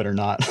back to it or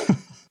not.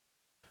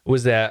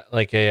 Was that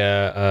like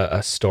a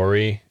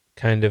story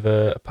kind of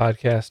a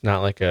podcast?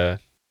 Not like a...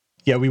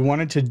 Yeah, we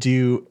wanted to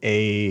do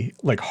a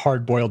like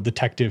hard-boiled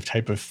detective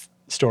type of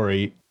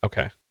story.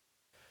 Okay.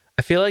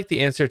 I feel like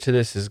the answer to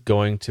this is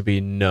going to be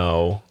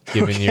no,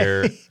 given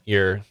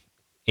your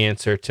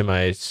answer to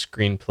my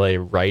screenplay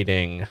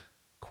writing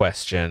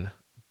question.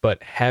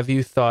 But have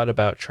you thought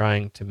about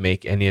trying to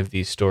make any of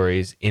these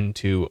stories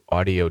into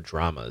audio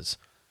dramas?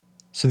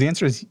 So the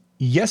answer is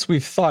yes,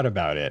 we've thought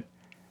about it.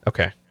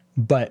 Okay.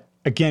 But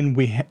again,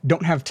 we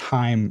don't have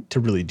time to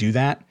really do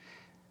that.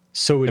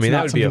 So it's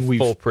that would be a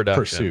full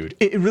production. Pursued.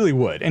 It really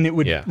would. And it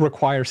would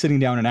require sitting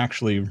down and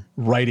actually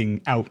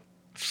writing out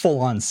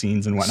full-on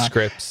scenes and whatnot.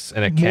 Scripts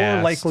and a cast.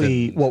 More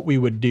likely what we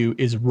would do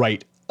is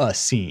write a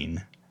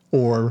scene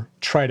or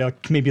try to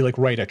maybe like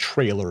write a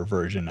trailer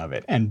version of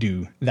it and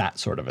do that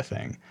sort of a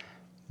thing.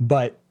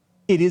 But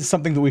it is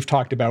something that we've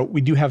talked about.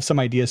 We do have some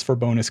ideas for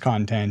bonus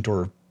content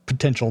or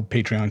potential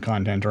Patreon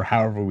content or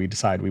however we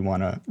decide we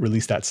want to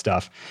release that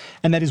stuff.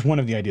 And that is one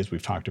of the ideas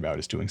we've talked about,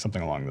 is doing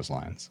something along those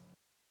lines.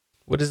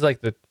 What does like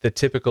the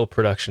typical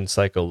production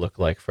cycle look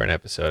like for an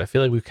episode? I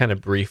feel like we've kind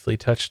of briefly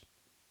touched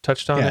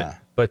on it,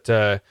 but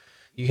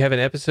you have an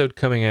episode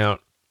coming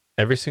out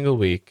every single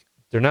week.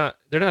 They're not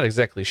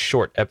exactly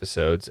short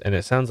episodes, and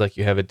it sounds like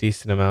you have a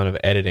decent amount of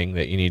editing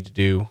that you need to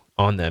do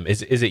on them.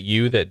 Is it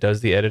you that does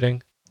the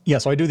editing? Yeah,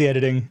 so I do the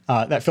editing.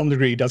 That film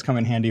degree does come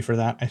in handy for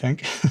that, I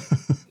think.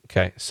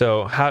 Okay,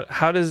 so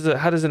how does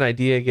an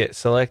idea get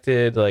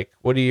selected? Like,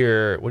 what do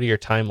your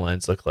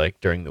timelines look like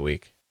during the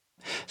week?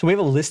 So we have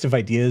a list of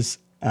ideas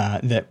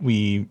that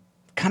we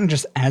kind of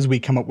just, as we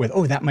come up with,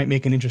 oh, that might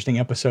make an interesting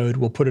episode,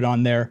 we'll put it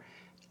on there.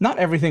 Not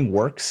everything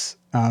works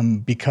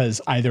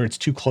because either it's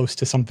too close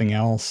to something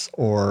else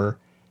or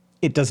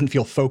it doesn't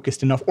feel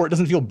focused enough or it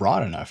doesn't feel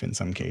broad enough in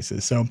some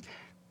cases. So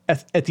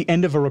at the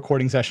end of a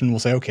recording session, we'll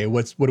say, okay,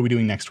 what are we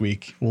doing next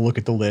week? We'll look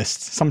at the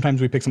list. Sometimes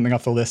we pick something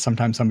off the list.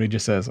 Sometimes somebody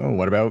just says, oh,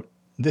 what about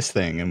this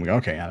thing? And we go,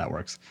 okay, yeah, that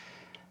works.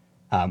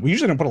 We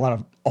usually don't put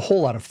a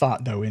whole lot of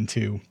thought, though,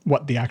 into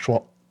what the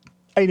actual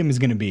item is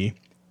going to be.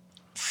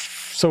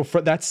 So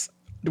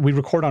we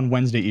record on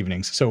Wednesday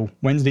evenings. So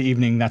Wednesday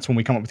evening, that's when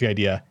we come up with the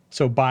idea.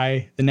 So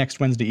by the next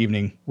Wednesday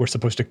evening, we're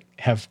supposed to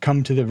have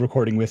come to the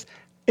recording with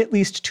at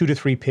least 2 to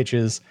 3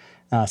 pitches.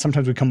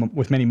 Sometimes we come up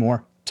with many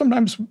more.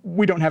 Sometimes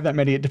we don't have that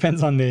many. It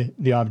depends on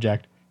the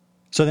object.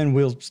 So then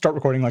we'll start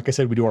recording. Like I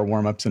said, we do our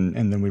warm-ups and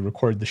then we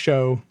record the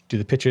show, do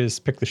the pitches,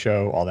 pick the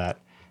show, all that.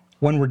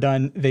 When we're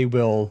done, they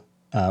will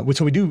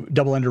So we do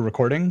double ender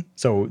recording.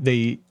 So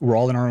we're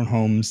all in our own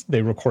homes.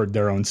 They record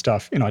their own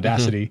stuff in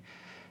Audacity.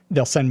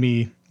 They'll send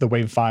me the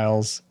WAV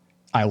files.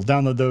 I'll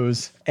download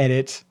those,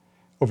 edit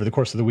over the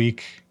course of the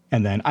week.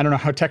 And then I don't know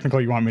how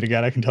technical you want me to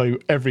get. I can tell you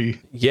every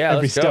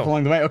step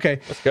along the way. Okay.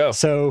 Let's go.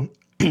 So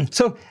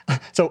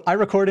I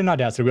record in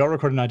Audacity. We all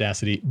record in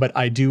Audacity, but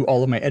I do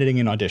all of my editing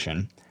in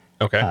Audition.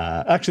 Okay.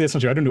 Actually, that's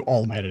not true. I don't do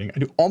all of my editing. I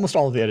do almost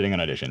all of the editing in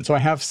Audition. So I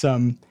have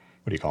some,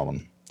 what do you call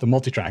them? The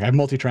multi-track. I have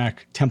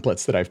multi-track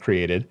templates that I've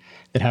created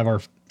that have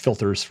our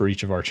filters for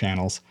each of our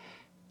channels.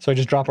 So I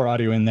just drop our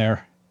audio in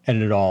there,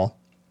 edit it all.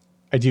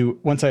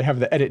 Once I have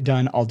the edit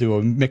done, I'll do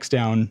a mix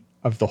down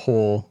of the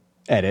whole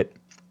edit.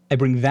 I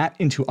bring that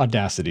into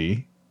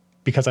Audacity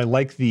because I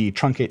like the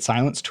truncate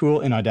silence tool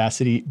in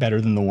Audacity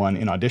better than the one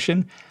in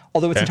Audition.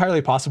 Although it's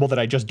entirely possible that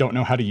I just don't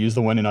know how to use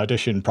the one in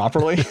Audition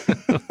properly.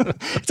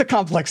 It's a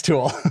complex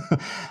tool.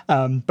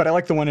 But I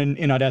like the one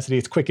in Audacity.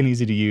 It's quick and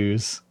easy to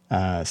use.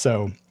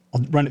 So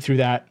I'll run it through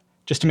that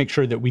just to make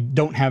sure that we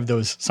don't have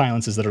those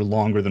silences that are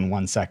longer than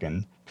 1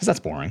 second, because that's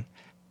boring.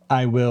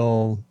 I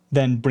will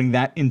then bring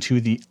that into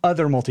the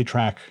other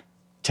multi-track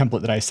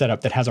template that I set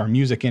up that has our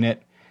music in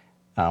it.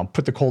 I'll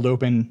put the cold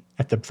open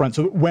at the front.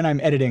 So when I'm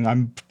editing,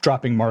 I'm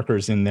dropping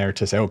markers in there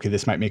to say, okay,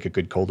 this might make a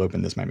good cold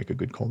open. This might make a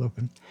good cold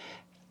open.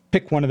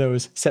 Pick one of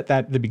those, set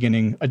that at the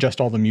beginning, adjust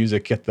all the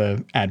music, get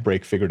the ad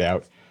break figured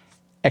out,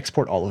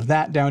 export all of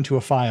that down to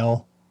a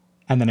file,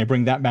 and then I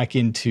bring that back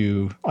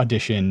into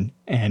Audition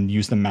and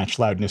use the match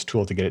loudness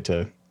tool to get it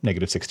to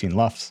 -16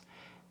 LUFS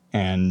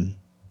and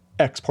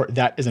export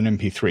that as an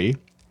MP3.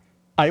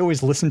 I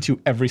always listen to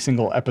every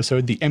single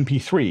episode, the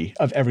MP3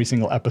 of every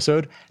single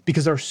episode,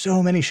 because there are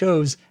so many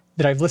shows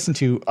that I've listened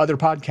to, other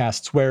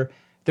podcasts, where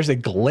there's a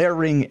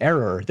glaring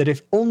error that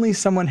if only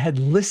someone had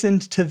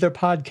listened to their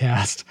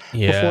podcast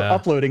before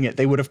uploading it,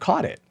 they would have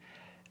caught it.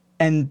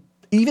 And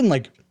even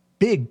like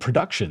big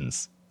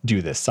productions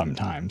do this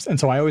sometimes. And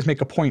so I always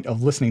make a point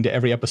of listening to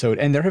every episode.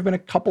 And there have been a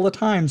couple of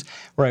times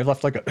where I've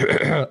left like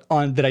a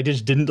on that I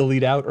just didn't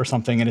delete out or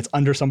something, and it's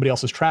under somebody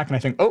else's track. And I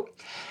think, oh,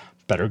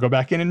 better go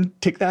back in and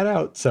take that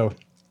out. So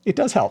it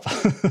does help.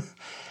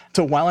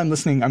 So while I'm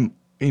listening, I'm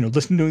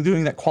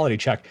doing that quality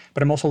check,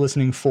 but I'm also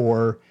listening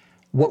for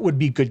what would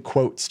be good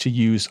quotes to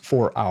use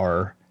for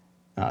our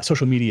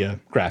social media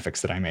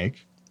graphics that I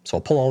make. So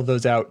I'll pull all of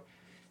those out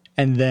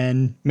and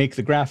then make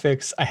the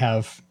graphics. I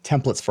have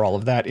templates for all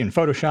of that in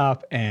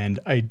Photoshop, and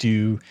I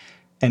do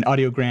an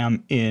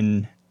audiogram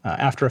in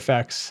After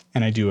Effects,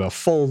 and I do a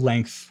full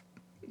length,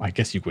 I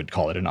guess you would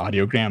call it an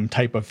audiogram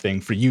type of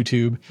thing for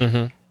YouTube.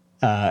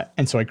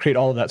 And so I create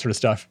all of that sort of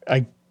stuff.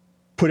 I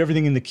put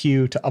everything in the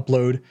queue to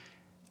upload.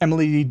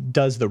 Emily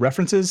does the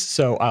references,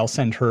 so I'll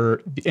send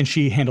her, and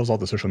she handles all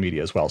the social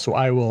media as well. So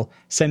I will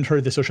send her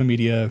the social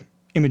media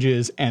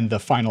images and the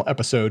final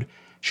episode.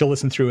 She'll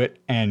listen through it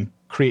and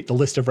create the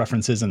list of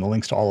references and the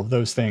links to all of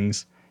those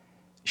things.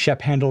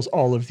 Shep handles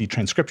all of the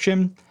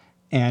transcription,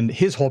 and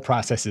his whole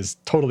process is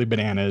totally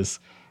bananas.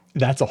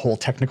 That's a whole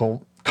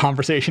technical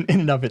conversation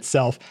in and of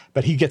itself,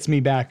 but he gets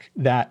me back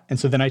that. And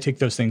so then I take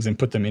those things and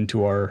put them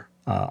into our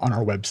on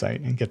our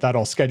website and get that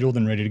all scheduled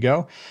and ready to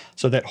go,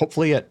 so that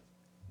hopefully at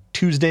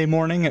Tuesday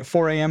morning at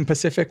 4 a.m.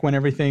 Pacific, when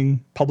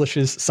everything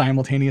publishes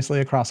simultaneously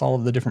across all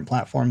of the different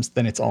platforms,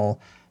 then it's all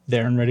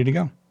there and ready to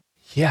go.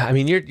 Yeah, I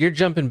mean, you're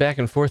jumping back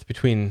and forth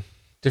between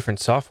different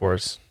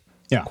softwares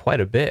quite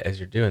a bit as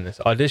you're doing this.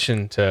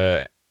 Audition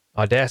to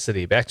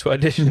Audacity, back to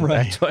Audition,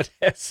 back to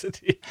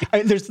Audacity.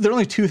 There are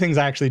only two things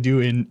I actually do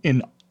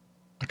in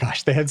oh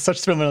gosh, they had such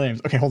similar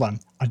names. Okay, hold on.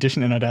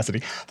 Audition and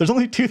Audacity. There's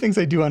only two things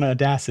I do on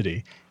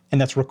Audacity, and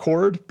that's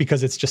record,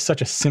 because it's just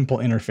such a simple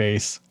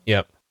interface.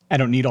 Yep. I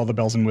don't need all the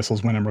bells and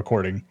whistles when I'm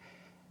recording.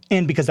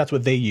 And because that's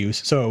what they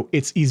use, so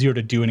it's easier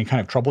to do any kind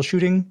of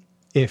troubleshooting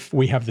if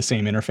we have the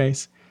same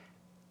interface.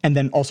 And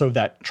then also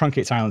that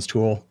truncate silence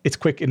tool, it's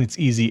quick and it's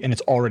easy and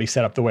it's already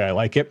set up the way I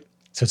like it.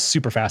 So it's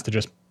super fast to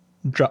just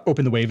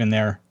open the wave in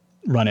there,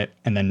 run it,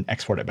 and then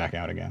export it back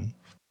out again.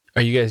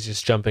 Are you guys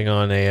just jumping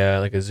on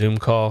a Zoom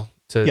call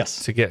to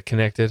get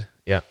connected?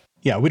 Yeah.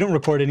 Yeah, we don't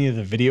record any of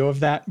the video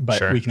of that,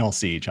 but we can all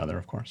see each other,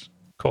 of course.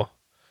 Cool.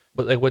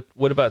 But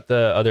what about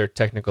the other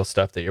technical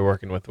stuff that you're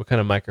working with? What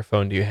kind of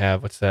microphone do you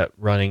have? What's that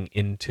running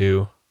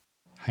into?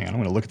 Hang on, I'm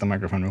going to look at the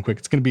microphone real quick.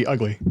 It's going to be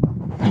ugly.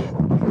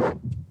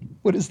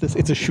 What is this?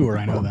 It's a Shure,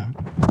 I know that.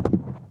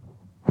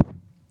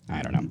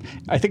 I don't know.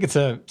 I think it's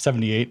a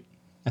 78,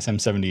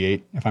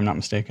 SM78, if I'm not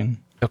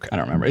mistaken. Okay. I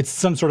don't remember. It's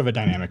some sort of a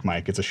dynamic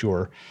mic. It's a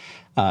Shure.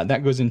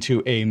 That goes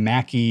into a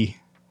Mackie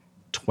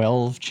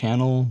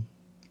 12-channel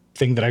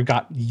thing that I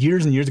got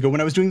years and years ago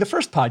when I was doing the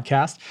first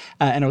podcast,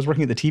 and I was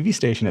working at the TV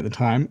station at the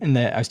time, and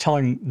I was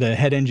telling the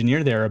head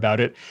engineer there about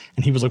it,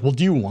 and he was like, well,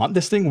 do you want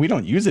this thing? We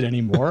don't use it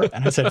anymore.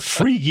 And I said,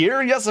 free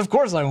gear? Yes, of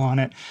course I want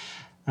it.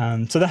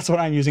 So that's what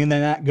I'm using, and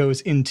then that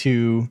goes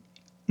into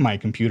my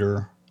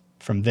computer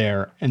from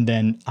there. And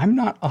then I'm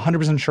not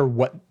 100% sure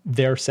what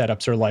their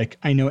setups are like.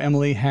 I know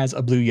Emily has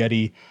a Blue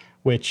Yeti,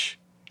 which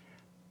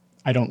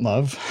I don't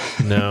love.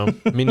 No,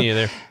 me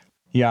neither.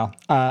 Yeah,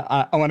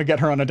 I want to get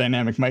her on a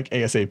dynamic mic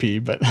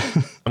ASAP, but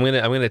I'm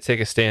gonna take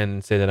a stand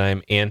and say that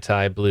I'm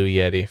anti Blue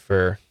Yeti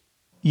for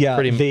yeah,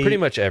 pretty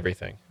much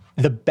everything.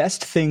 the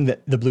best thing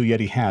that the Blue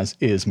Yeti has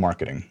is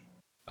marketing.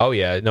 Oh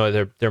yeah,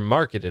 no, they're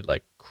marketed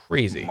like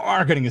crazy.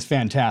 Marketing is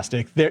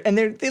fantastic.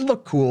 They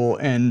look cool,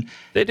 and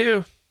They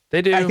do.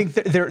 They do. I think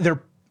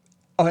they're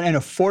an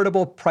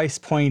affordable price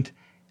point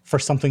for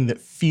something that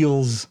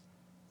feels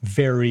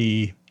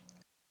very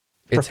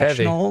it's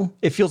heavy. professional.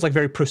 It feels like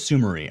very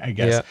prosumery, I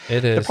guess. Yeah,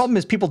 it is. The problem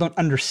is people don't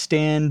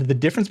understand the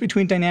difference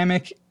between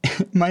dynamic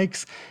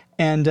mics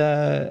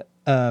and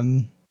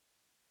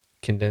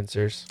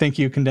Condensers. thank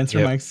you, condenser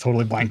Yep. mics.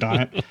 Totally blanked on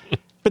it.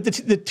 But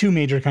the two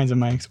major kinds of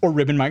mics, or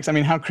ribbon mics. I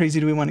mean, how crazy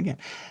do we want to get?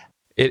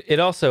 It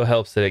also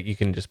helps that you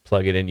can just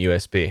plug it in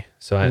USB.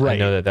 So I Right.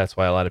 know that that's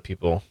why a lot of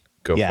people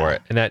go Yeah. for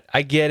it. And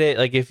I get it.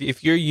 Like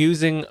if you're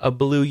using a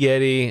Blue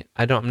Yeti,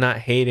 I'm not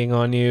hating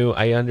on you.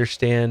 I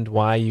understand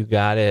why you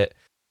got it.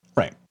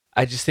 Right.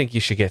 I just think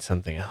you should get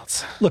something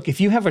else. Look, if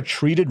you have a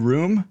treated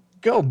room,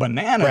 go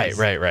bananas.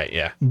 Right.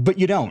 Yeah. But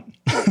you don't.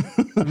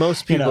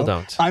 Most people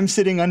don't. I'm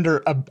sitting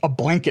under a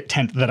blanket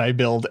tent that I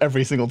build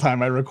every single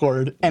time I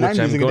record, and Which I'm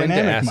I'm using going a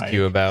to dynamic ask mic.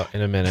 you about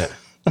in a minute.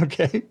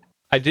 Okay.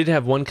 I did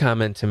have one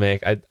comment to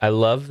make. I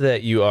love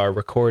that you are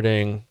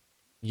recording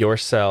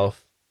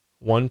yourself,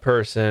 one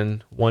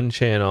person, one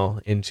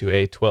channel into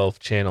a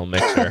 12-channel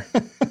mixer.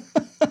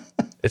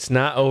 It's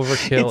not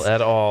overkill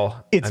at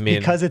all. It's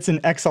because it's an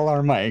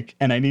XLR mic,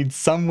 and I need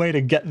some way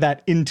to get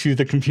that into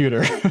the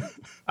computer.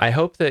 I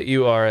hope that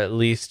you are at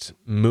least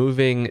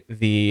moving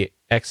the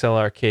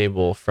XLR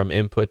cable from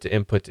input to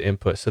input to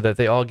input so that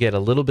they all get a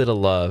little bit of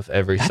love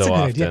every That's a so good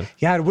often. idea.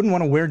 Yeah, I wouldn't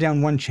want to wear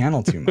down one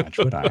channel too much,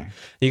 would I?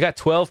 You got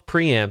 12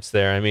 preamps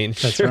there. I mean,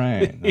 That's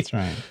right. That's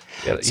right.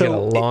 You got a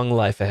long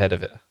life ahead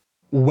of it.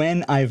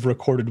 When I've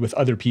recorded with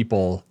other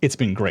people, it's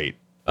been great.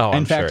 Oh, In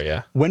I'm fact, sure,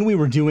 yeah. when we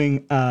were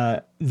doing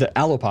the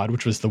Allopod,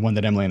 which was the one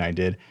that Emily and I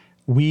did,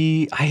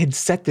 I had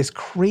set this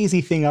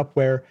crazy thing up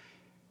where,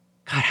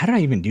 God, how did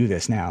I even do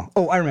this now?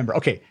 Oh, I remember.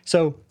 Okay,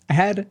 so I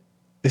had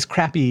this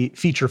crappy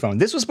feature phone.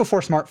 This was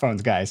before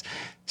smartphones, guys.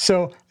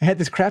 So I had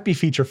this crappy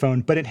feature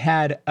phone, but it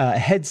had a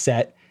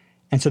headset.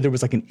 And so there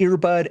was like an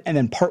earbud, and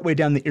then partway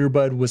down the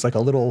earbud was like a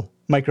little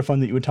microphone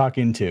that you would talk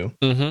into.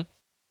 Mm-hmm.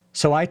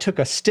 So I took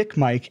a stick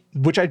mic,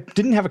 which I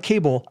didn't have a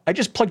cable. I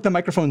just plugged the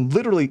microphone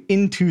literally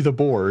into the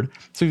board.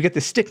 So you get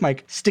the stick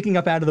mic sticking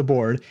up out of the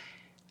board.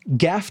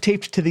 Gaff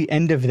taped to the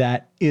end of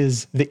that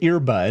is the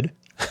earbud.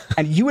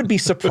 And you would be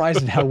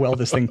surprised at how well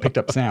this thing picked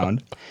up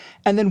sound.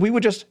 And then we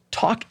would just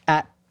talk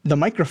at the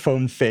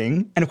microphone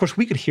thing. And of course,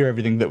 we could hear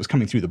everything that was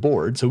coming through the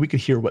board. So we could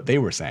hear what they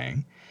were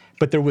saying.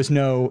 But it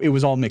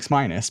was all mix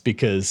minus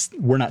because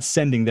we're not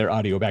sending their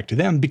audio back to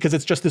them because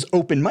it's just this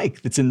open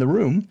mic that's in the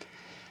room.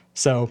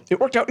 So it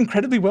worked out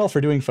incredibly well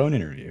for doing phone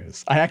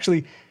interviews. I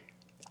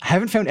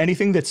haven't found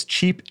anything that's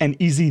cheap and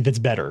easy that's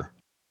better.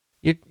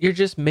 You're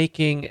just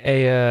making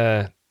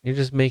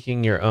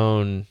your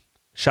own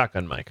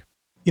shotgun mic.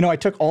 I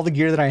took all the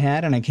gear that I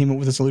had and I came up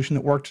with a solution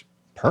that worked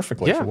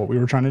perfectly for what we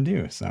were trying to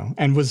do. So,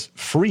 and was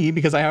free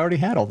because I already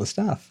had all the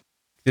stuff.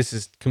 This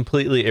is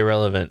completely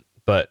irrelevant,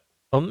 but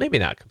well, maybe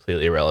not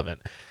completely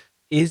irrelevant.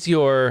 Is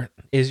your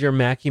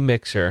Mackie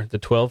mixer, the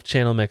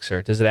 12-channel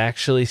mixer, does it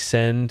actually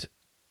send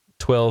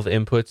 12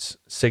 inputs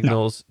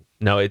signals?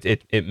 No,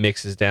 it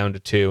mixes down to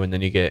 2, and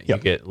then you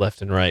get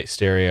left and right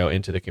stereo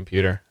into the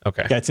computer.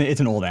 Okay. Yeah, it's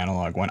an old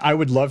analog one. I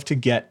would love to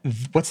get,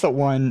 what's that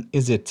one?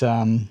 Is it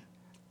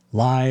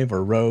Live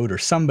or Rode, or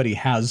somebody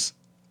has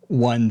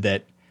one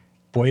that,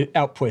 boy, it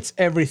outputs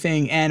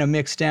everything and a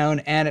mix down,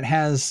 and it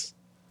has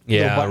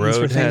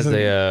Rode has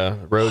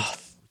Rode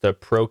the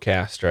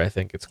Procaster, I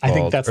think it's called. I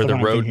think that's or the one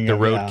I'm Rode thinking the of,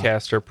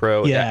 Rodecaster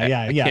Pro. Yeah,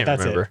 I can't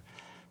that's remember. it.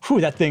 Whew,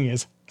 that thing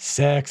is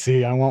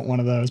sexy. I want one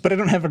of those, but I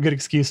don't have a good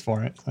excuse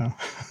for it. So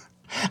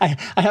I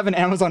have an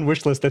Amazon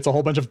wish list that's a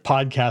whole bunch of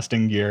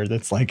podcasting gear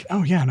that's like,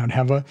 oh yeah, and I'd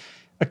have a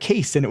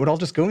case, and it would all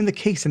just go in the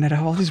case, and I'd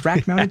have all these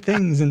rack mounted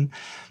things, and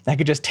I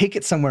could just take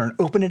it somewhere and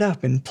open it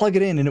up and plug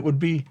it in, and it would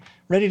be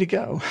ready to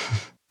go.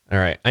 All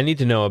right. I need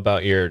to know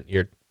about your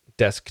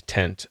desk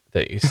tent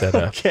that you set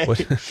up. Okay.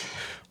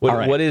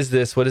 What is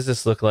this? What does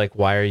this look like?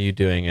 Why are you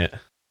doing it?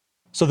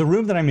 So the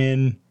room that I'm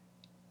in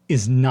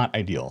is not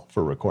ideal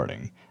for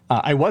recording.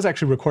 I was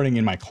actually recording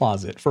in my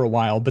closet for a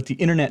while, but the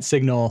internet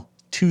signal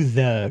to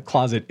the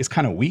closet is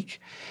kind of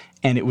weak,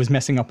 and it was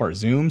messing up our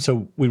Zoom.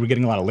 So we were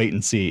getting a lot of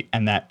latency,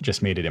 and that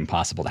just made it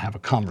impossible to have a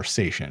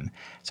conversation.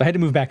 So I had to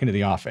move back into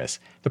the office.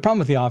 The problem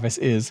with the office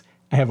is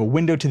I have a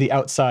window to the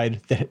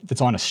outside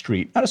that's on a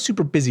street, not a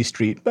super busy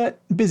street, but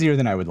busier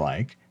than I would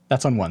like.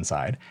 That's on one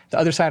side. The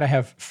other side, I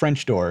have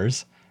French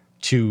doors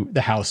to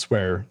the house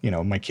where,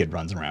 my kid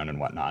runs around and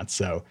whatnot.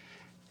 So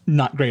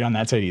not great on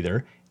that side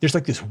either. There's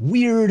like this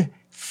weird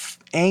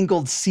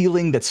angled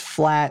ceiling that's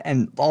flat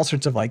and all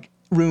sorts of like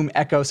room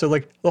echo. So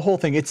like the whole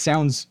thing, it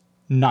sounds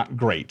not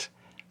great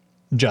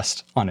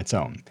just on its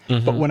own.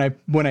 Mm-hmm. But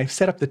when I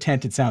set up the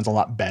tent, it sounds a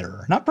lot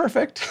better. Not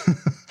perfect,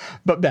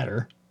 but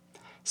better.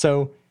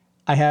 So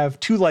I have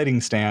 2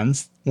 lighting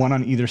stands, one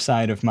on either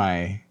side of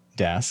my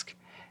desk.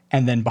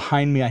 And then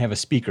behind me, I have a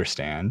speaker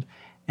stand.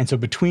 And so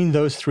between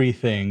those three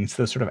things,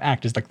 those sort of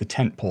act as like the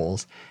tent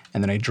poles.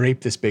 And then I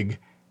drape this big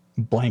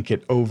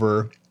blanket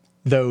over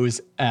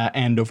those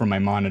and over my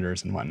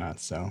monitors and whatnot.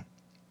 So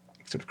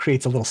it sort of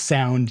creates a little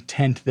sound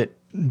tent that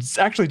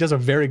actually does a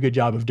very good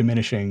job of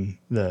diminishing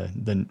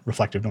the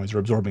reflective noise or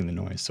absorbing the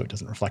noise so it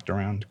doesn't reflect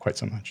around quite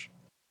so much.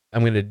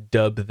 I'm going to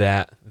dub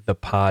that the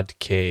Pod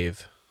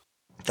Cave.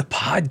 The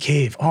Pod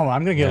Cave. Oh,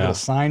 I'm going to get a little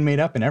sign made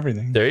up and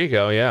everything. There you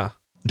go, yeah.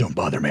 Don't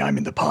bother me, I'm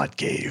in the Pod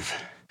Cave.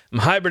 I'm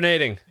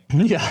hibernating.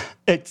 Yeah,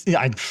 it's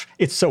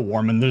so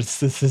warm, and there's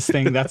this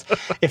thing that's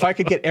if I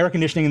could get air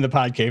conditioning in the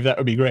Pod Cave, that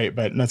would be great.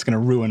 But that's going to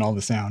ruin all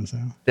the sound. So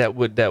that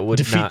would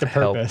defeat not the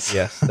help. purpose.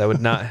 Yes, that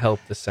would not help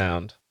the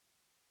sound.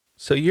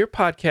 So your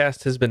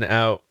podcast has been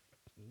out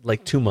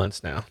like 2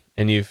 months now,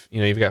 and you've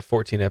got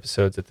 14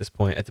 episodes at this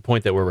point. At the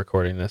point that we're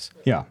recording this,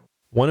 yeah,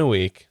 one a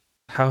week.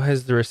 How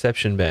has the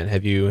reception been?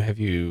 Have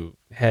you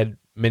had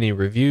many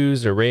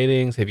reviews or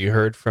ratings? Have you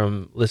heard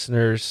from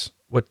listeners?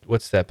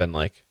 What's that been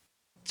like?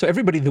 So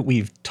everybody that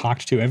we've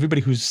talked to, everybody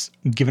who's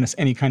given us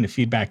any kind of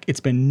feedback, it's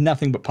been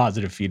nothing but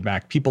positive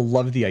feedback. People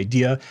love the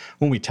idea.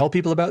 When we tell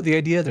people about the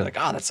idea, they're like,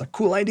 "Oh, that's a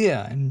cool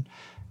idea." And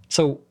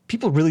so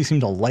people really seem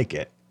to like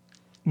it.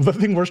 The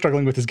thing we're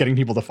struggling with is getting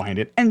people to find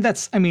it. And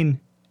that's,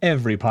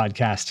 every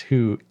podcast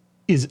who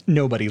is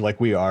nobody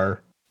like we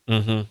are.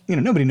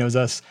 Mm-hmm. Nobody knows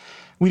us.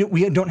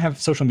 We don't have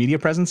social media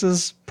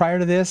presences prior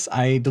to this.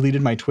 I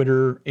deleted my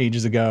Twitter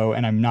ages ago,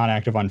 and I'm not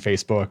active on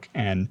Facebook.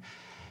 And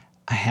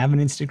I have an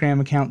Instagram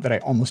account that I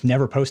almost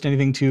never post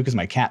anything to because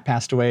my cat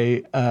passed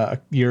away a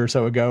year or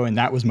so ago, and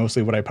that was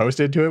mostly what I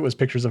posted to it was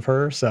pictures of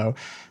her. So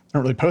I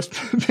don't really post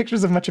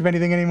pictures of much of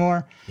anything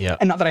anymore. Yeah.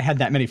 And not that I had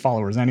that many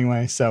followers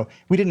anyway. So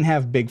we didn't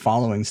have big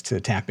followings to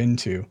tap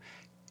into.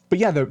 But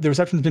yeah, the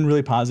reception's been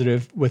really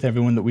positive with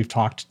everyone that we've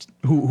talked,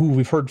 who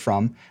we've heard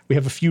from. We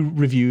have a few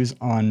reviews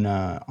on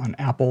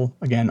Apple,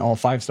 again, all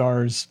 5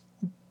 stars,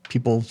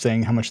 people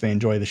saying how much they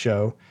enjoy the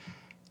show.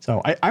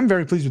 So I'm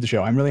very pleased with the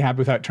show. I'm really happy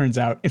with how it turns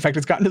out. In fact,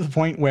 it's gotten to the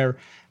point where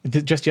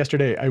just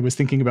yesterday I was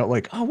thinking about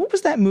like, oh, what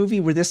was that movie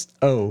where this,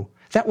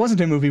 that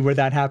wasn't a movie where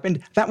that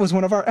happened. That was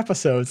one of our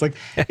episodes. Like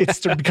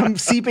it's become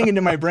seeping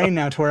into my brain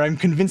now to where I'm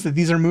convinced that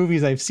these are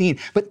movies I've seen.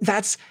 But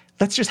that's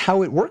just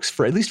how it works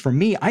at least for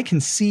me. I can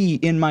see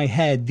in my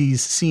head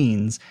these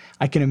scenes.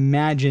 I can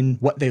imagine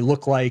what they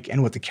look like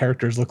and what the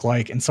characters look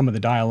like and some of the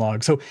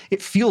dialogue. So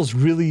it feels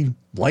really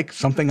like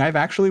something I've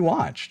actually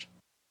watched.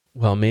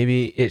 Well,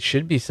 maybe it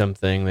should be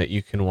something that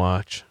you can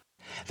watch.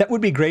 That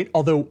would be great.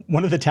 Although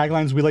one of the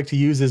taglines we like to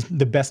use is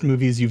the best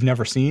movies you've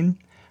never seen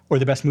or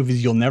the best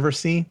movies you'll never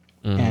see.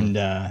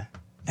 Mm-hmm.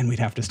 And we'd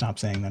have to stop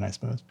saying that, I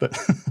suppose.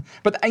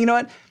 But you know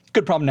what?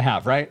 Good problem to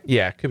have, right?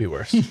 Yeah, it could be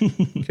worse.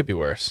 Could be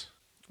worse.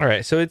 All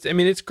right. So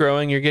it's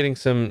growing. You're getting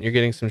some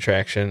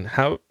traction.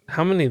 How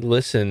many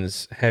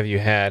listens have you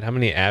had? How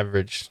many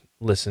average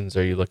listens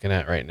are you looking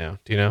at right now?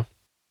 Do you know?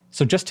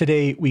 So just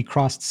today we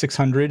crossed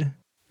 600.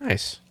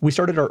 Nice. We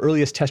started our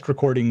earliest test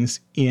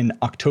recordings in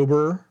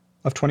October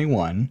of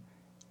 21.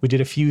 We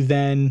did a few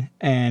then,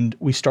 and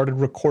we started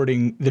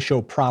recording the show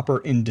proper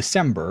in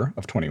December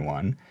of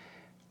 21.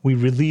 We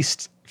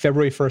released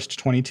February 1st,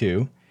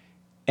 22.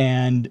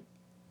 And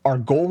our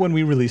goal when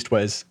we released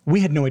was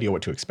we had no idea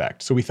what to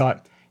expect. So we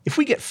thought, if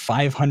we get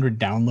 500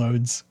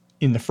 downloads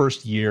in the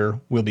first year,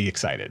 we'll be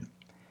excited.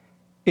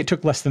 It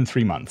took less than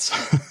 3 months.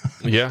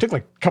 Yeah. It took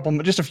like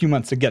just a few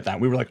months to get that.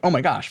 We were like, oh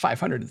my gosh,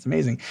 500, it's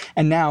amazing.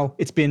 And now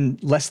it's been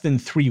less than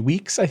 3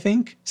 weeks, I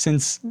think,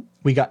 since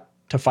we got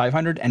to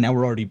 500, and now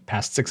we're already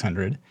past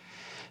 600.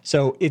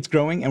 So it's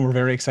growing, and we're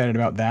very excited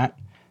about that.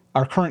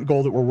 Our current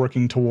goal that we're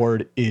working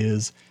toward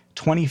is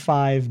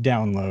 25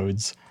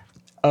 downloads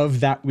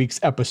of that week's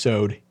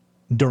episode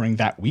during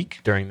that week.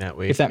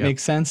 If that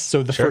makes sense.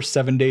 So the first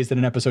 7 days that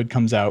an episode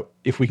comes out,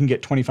 if we can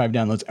get 25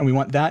 downloads, and we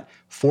want that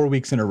 4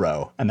 weeks in a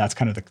row. And that's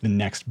kind of the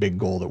next big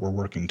goal that we're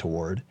working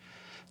toward.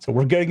 So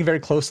we're getting very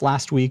close.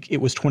 Last week,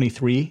 it was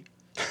 23.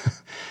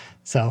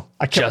 So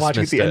I kept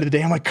watching at the end of the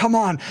day. I'm like, come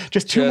on,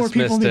 just 2 more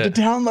people need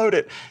to download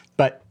it.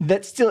 But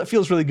that still, it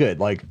feels really good.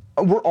 Like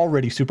we're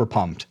already super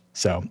pumped.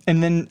 So,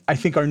 and then I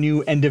think our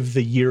new end of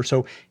the year.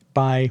 So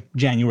by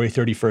January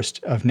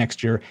 31st of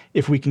next year,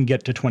 if we can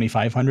get to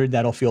 2,500,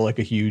 that'll feel like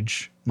a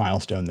huge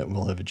milestone that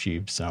we'll have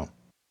achieved. So,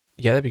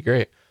 yeah, that'd be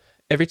great.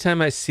 Every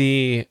time I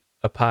see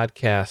a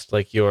podcast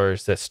like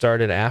yours that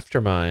started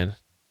after mine,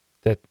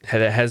 that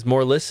has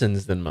more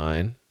listens than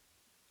mine,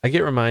 I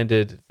get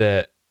reminded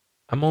that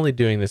I'm only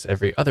doing this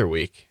every other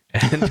week.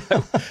 And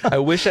I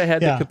wish I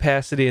had the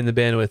capacity and the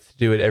bandwidth to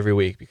do it every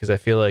week, because I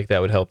feel like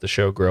that would help the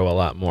show grow a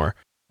lot more.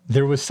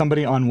 There was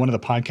somebody on one of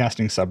the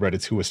podcasting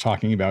subreddits who was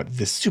talking about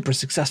this super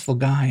successful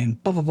guy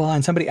and blah, blah, blah.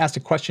 And somebody asked a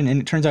question, and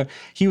it turns out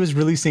he was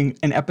releasing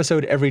an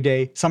episode every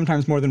day,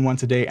 sometimes more than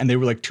once a day. And they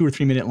were like 2 or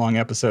 3 minute long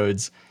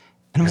episodes.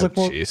 And I was like,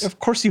 well, of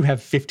course you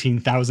have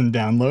 15,000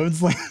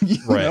 downloads. Like, you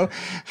know,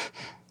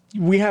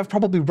 we have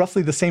probably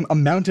roughly the same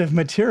amount of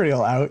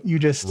material out. You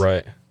just,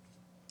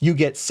 you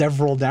get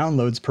several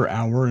downloads per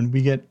hour, and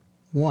we get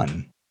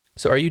 1.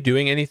 So are you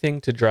doing anything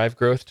to drive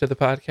growth to the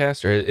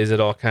podcast, or is it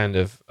all kind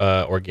of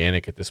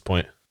organic at this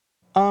point?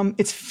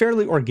 It's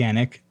fairly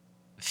organic.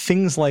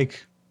 Things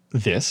like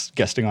this,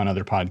 guesting on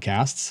other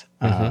podcasts,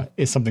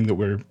 is something that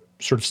we're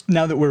sort of,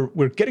 now that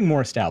we're getting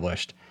more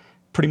established,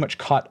 pretty much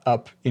caught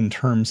up in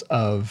terms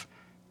of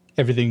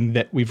everything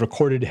that we've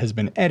recorded has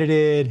been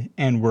edited,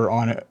 and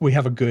we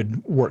have a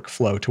good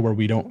workflow to where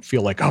we don't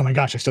feel like, oh my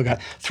gosh, I still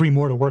got 3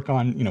 more to work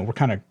on. We're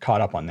kind of caught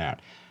up on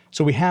that.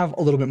 So we have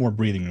a little bit more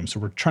breathing room. So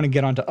we're trying to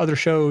get onto other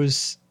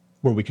shows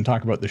where we can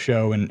talk about the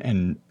show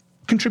and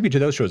contribute to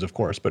those shows, of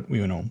course, but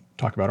we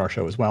talk about our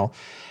show as well.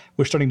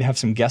 We're starting to have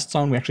some guests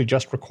on. We actually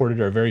just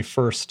recorded our very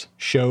first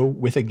show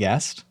with a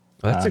guest.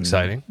 Well, that's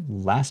exciting.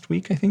 Last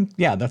week, I think.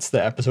 Yeah, that's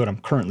the episode I'm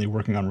currently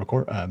working on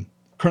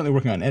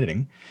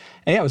editing.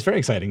 And yeah, it was very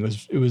exciting.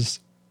 It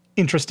was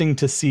interesting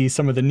to see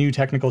some of the new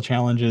technical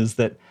challenges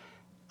that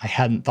I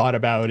hadn't thought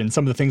about, and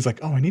some of the things like,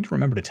 oh, I need to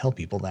remember to tell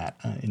people that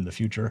in the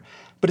future.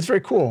 But it's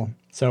very cool.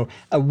 So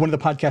one of the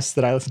podcasts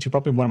that I listen to,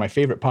 probably one of my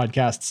favorite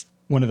podcasts,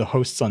 one of the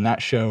hosts on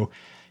that show,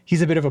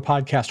 he's a bit of a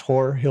podcast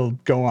whore. He'll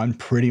go on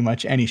pretty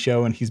much any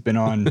show, and he's been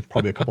on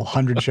probably a couple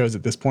hundred shows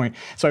at this point.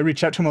 So I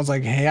reached out to him. I was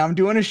like, hey, I'm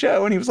doing a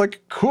show. And he was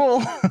like,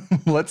 cool,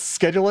 let's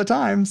schedule a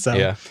time.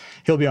 So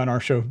he'll be on our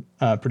show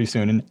pretty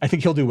soon. And I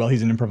think he'll do well.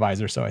 He's an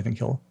improviser, so I think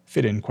he'll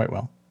fit in quite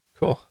well.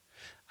 Cool.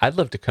 I'd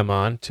love to come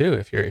on too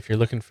if you're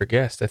looking for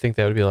guests. I think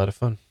that would be a lot of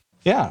fun.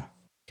 Yeah.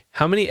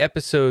 How many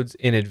episodes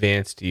in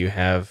advance do you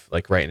have,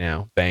 like right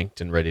now, banked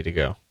and ready to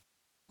go?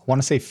 I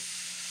want to say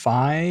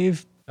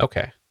 5.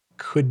 Okay.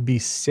 Could be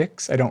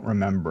 6. I don't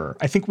remember.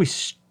 I think we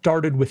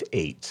started with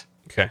 8.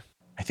 Okay.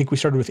 I think we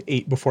started with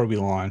 8 before we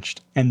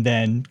launched. And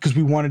then, because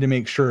we wanted to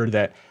make sure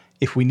that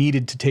if we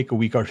needed to take a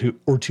week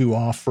or two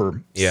off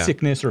for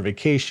sickness or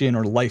vacation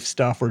or life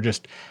stuff, or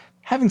just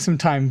having some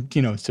time,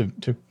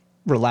 to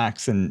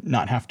relax and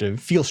not have to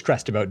feel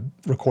stressed about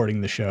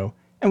recording the show.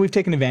 And we've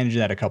taken advantage of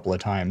that a couple of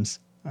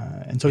times.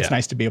 And so it's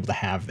nice to be able to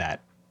have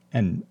that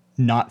and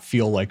not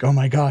feel like, oh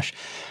my gosh,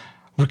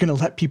 we're going to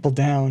let people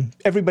down.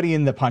 Everybody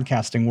in the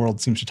podcasting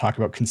world seems to talk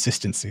about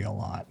consistency a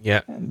lot.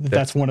 Yeah.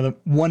 That's one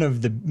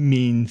of the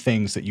main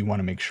things that you want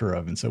to make sure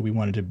of. And so we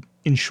wanted to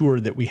ensure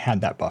that we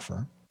had that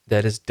buffer.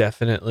 That is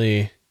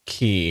definitely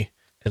key.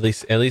 At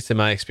least in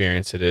my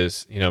experience, it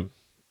is.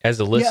 As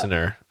a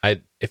listener,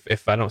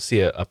 if I don't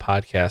see a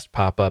podcast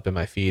pop up in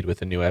my feed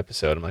with a new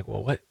episode, I'm like,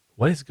 well,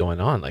 what is going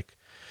on? Like,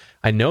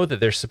 I know that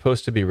they're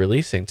supposed to be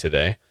releasing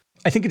today.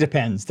 I think it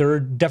depends. There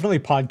are definitely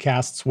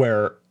podcasts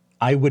where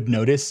I would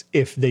notice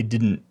if they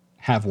didn't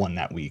have one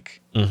that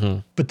week.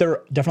 Mm-hmm. But there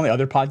are definitely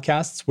other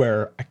podcasts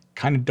where I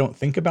kind of don't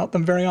think about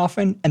them very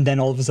often. And then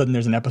all of a sudden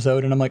there's an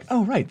episode and I'm like,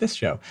 oh, right, this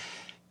show.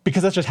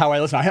 Because that's just how I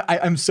listen.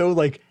 I'm so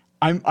like,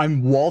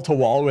 I'm wall to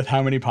wall with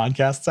how many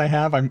podcasts I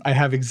have. I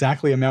have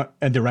exactly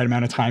the right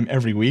amount of time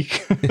every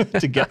week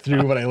to get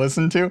through what I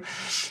listen to.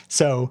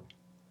 So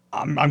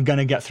I'm going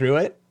to get through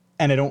it.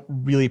 And I don't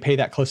really pay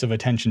that close of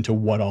attention to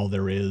what all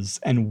there is.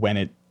 And when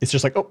it's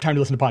just like, oh, time to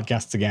listen to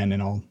podcasts again.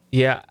 And I'll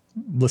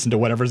listen to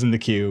whatever's in the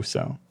queue.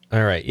 So.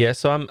 All right. Yeah.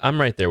 So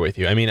I'm right there with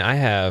you. I mean,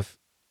 I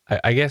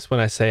guess when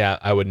I say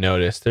I would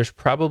notice, there's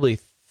probably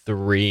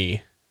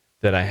 3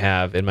 that I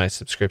have in my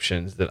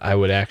subscriptions that I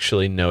would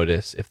actually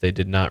notice if they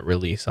did not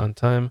release on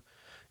time.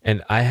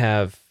 And I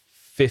have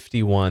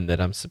 51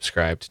 that I'm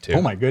subscribed to.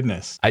 Oh my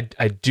goodness. I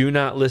do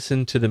not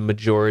listen to the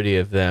majority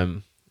of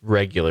them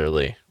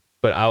regularly,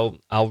 but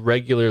I'll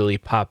regularly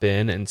pop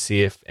in and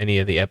see if any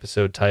of the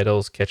episode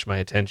titles catch my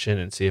attention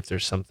and see if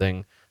there's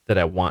something that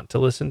I want to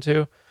listen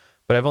to.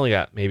 But I've only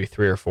got maybe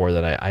 3 or 4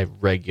 that I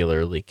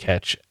regularly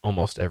catch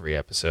almost every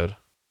episode.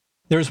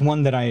 There's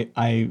one that I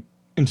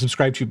am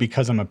subscribed to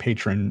because I'm a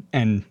patron,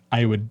 and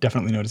I would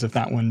definitely notice if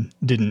that one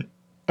didn't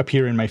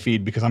appear in my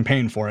feed because I'm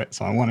paying for it,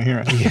 so I want to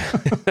hear it.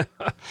 Yeah.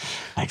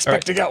 I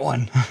expect to get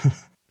one.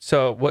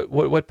 So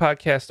what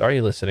podcast are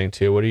you listening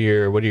to? What are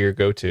your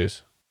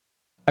go-tos?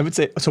 I would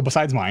say, so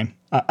besides mine,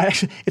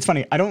 it's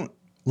funny, I don't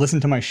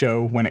listen to my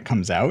show when it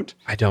comes out.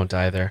 I don't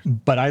either.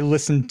 But I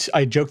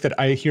joke that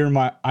I hear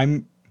what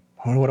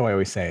do I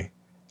always say?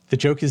 The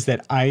joke is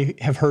that I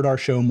have heard our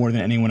show more than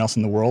anyone else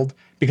in the world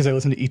because I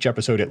listen to each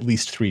episode at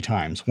least 3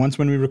 times. Once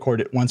when we record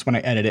it, once when I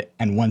edit it,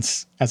 and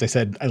once, as I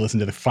said, I listen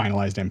to the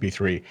finalized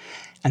MP3.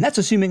 And that's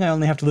assuming I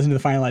only have to listen to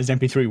the finalized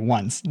MP3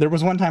 once. There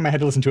was one time I had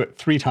to listen to it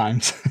 3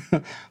 times.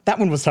 That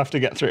one was tough to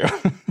get through.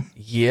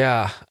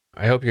 Yeah.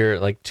 I hope you're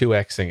like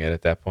 2Xing it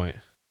at that point.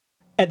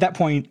 At that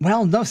point,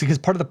 well, no, because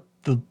part of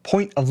the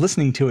point of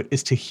listening to it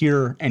is to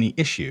hear any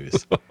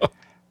issues.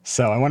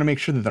 So I want to make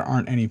sure that there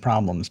aren't any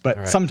problems.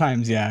 But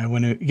sometimes,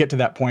 when you get to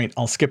that point,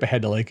 I'll skip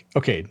ahead to like,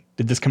 okay,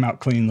 did this come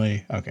out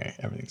cleanly? Okay,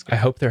 everything's good. I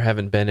hope there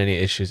haven't been any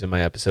issues in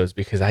my episodes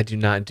because I do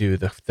not do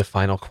the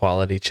final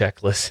quality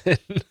check listen.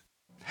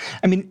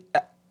 I mean,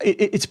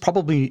 it's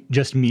probably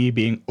just me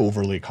being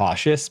overly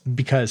cautious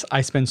because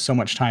I spend so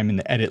much time in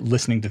the edit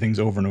listening to things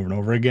over and over and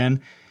over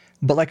again.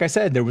 But like I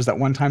said, there was that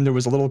one time there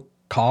was a little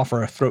cough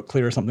or a throat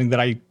clear or something that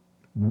I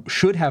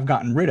should have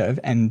gotten rid of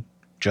and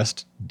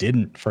just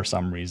didn't for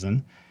some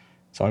reason.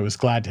 So I was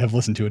glad to have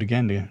listened to it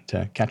again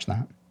to catch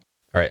that.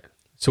 All right.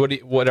 So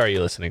what are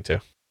you listening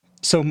to?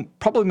 So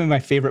probably my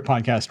favorite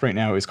podcast right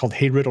now is called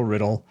Hey Riddle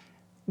Riddle,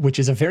 which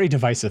is a very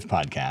divisive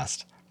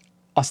podcast.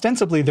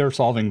 Ostensibly, they're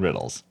solving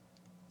riddles,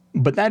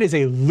 but that is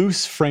a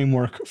loose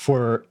framework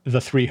for the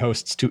three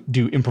hosts to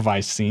do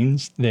improvised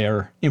scenes.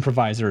 They're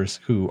improvisers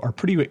who are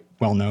pretty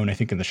well known, I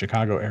think, in the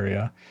Chicago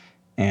area,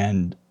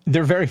 and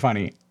they're very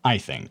funny, I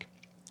think.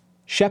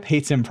 Shep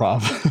hates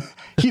improv.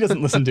 He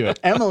doesn't listen to it.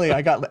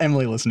 I got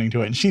Emily listening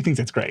to it, and she thinks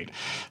it's great.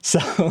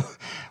 So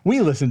we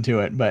listen to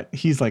it, but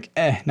he's like,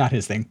 not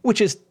his thing, which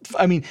is,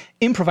 I mean,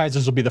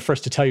 improvisers will be the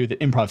first to tell you that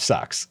improv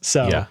sucks.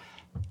 So Yeah.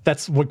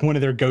 that's what one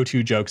of their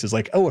go-to jokes is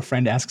like, oh, a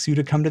friend asks you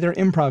to come to their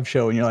improv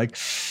show, and you're like,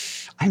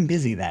 I'm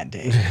busy that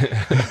day.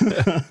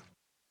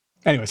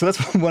 Anyway, so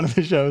that's one of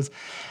the shows.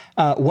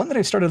 One that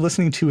I started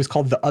listening to is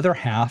called The Other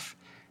Half,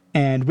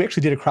 and we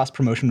actually did a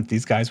cross-promotion with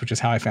these guys, which is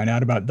how I found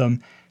out about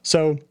them.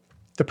 So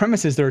the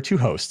premise is there are two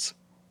hosts,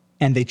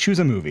 and they choose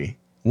a movie.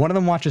 One of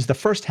them watches the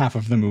first half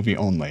of the movie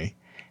only.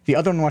 The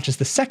other one watches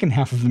the second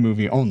half of the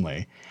movie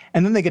only.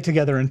 And then they get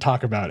together and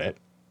talk about it.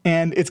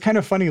 And it's kind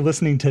of funny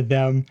listening to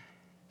them.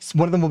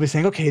 One of them will be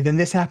saying, okay, then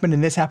this happened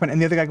and this happened. And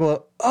the other guy will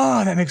go,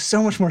 oh, that makes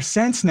so much more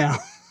sense now.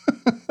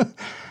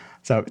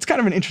 So it's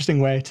kind of an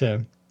interesting way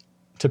to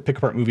pick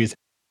apart movies.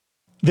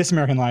 This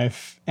American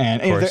Life.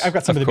 And I've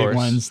got some of the big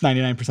ones,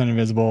 99%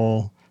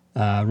 Invisible,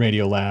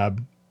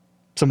 Radiolab,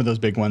 some of those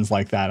big ones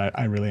like that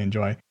I really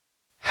enjoy.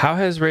 How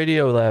has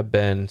Radiolab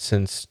been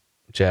since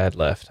Jad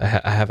left?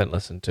 I haven't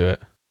listened to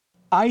it.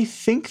 I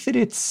think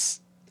that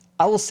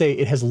I will say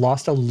it has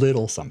lost a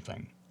little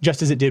something,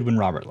 just as it did when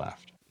Robert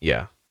left.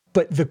 Yeah.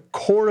 But the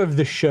core of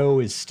the show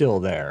is still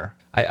there.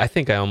 I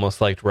think I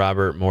almost liked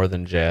Robert more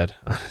than Jad,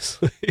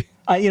 honestly.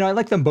 I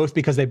like them both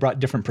because they brought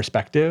different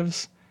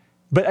perspectives.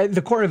 But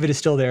the core of it is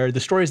still there. The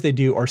stories they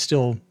do are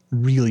still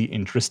really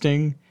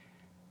interesting.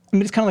 I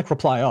mean, it's kind of like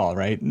Reply All,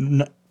 right?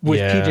 With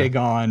PJ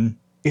gone,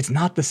 it's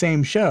not the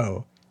same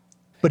show.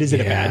 But is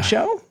it a bad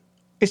show?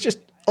 It's just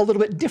a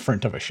little bit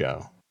different of a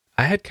show.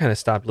 I had kind of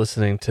stopped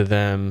listening to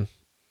them,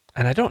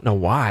 and I don't know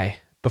why.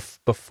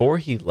 Before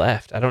he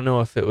left, I don't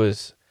know if it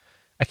was...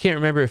 I can't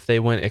remember if they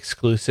went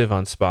exclusive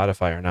on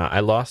Spotify or not. I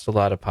lost a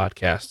lot of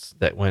podcasts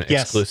that went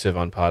exclusive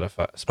on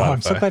Spotify. Oh,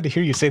 I'm so glad to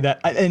hear you say that.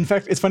 In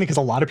fact, it's funny because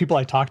a lot of people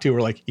I talk to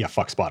are like, yeah,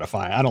 fuck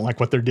Spotify. I don't like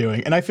what they're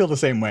doing. And I feel the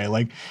same way.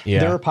 Like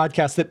there are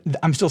podcasts that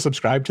I'm still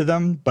subscribed to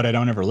them, but I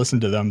don't ever listen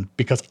to them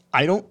because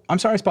I'm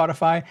sorry,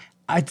 Spotify.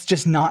 It's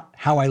just not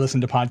how I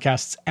listen to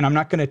podcasts. And I'm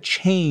not going to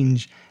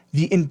change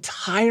the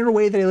entire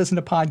way that I listen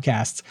to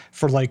podcasts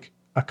for like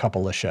a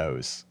couple of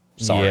shows.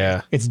 Sorry.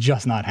 Yeah. It's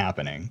just not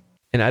happening.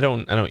 And I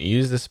don't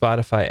use the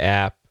Spotify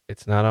app.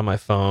 It's not on my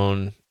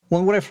phone.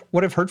 Well,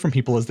 what I've heard from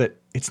people is that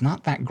it's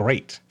not that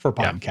great for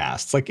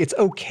podcasts. Yeah. Like it's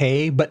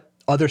okay, but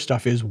other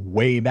stuff is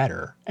way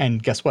better.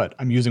 And guess what?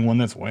 I'm using one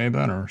that's way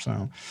better.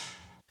 So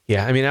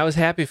yeah, I mean, I was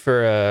happy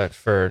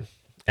for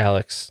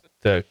Alex,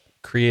 the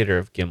creator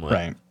of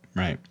Gimlet.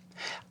 Right.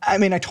 I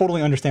mean, I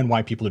totally understand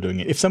why people are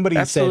doing it. If somebody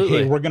said,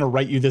 "Hey, we're going to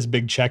write you this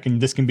big check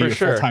and this can be your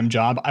full-time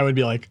job," I would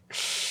be like,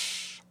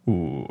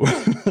 ooh,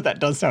 that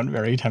does sound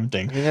very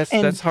tempting. I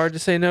mean, that's hard to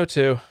say no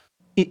to.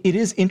 It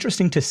is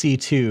interesting to see,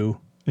 too,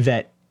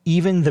 that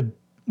even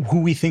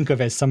who we think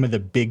of as some of the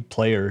big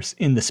players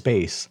in the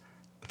space,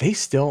 they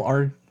still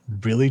are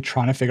really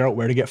trying to figure out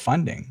where to get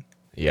funding.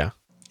 Yeah.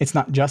 It's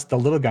not just the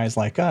little guys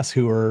like us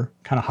who are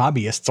kind of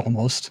hobbyists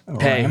almost.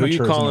 Hey, who are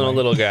you calling a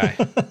little guy?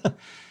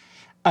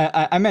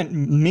 I meant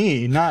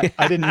me,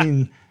 I didn't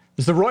mean,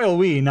 it's the royal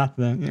we, not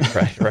the...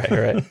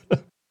 Right.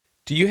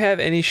 Do you have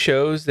any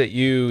shows that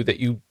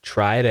you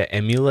try to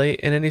emulate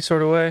in any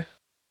sort of way?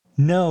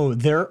 No,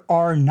 there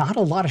are not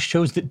a lot of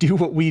shows that do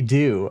what we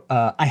do.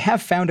 I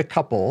have found a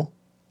couple.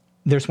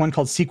 There's one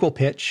called Sequel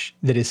Pitch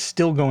that is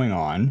still going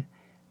on.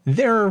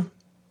 They're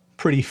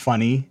pretty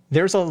funny.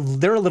 They're a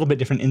little bit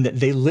different in that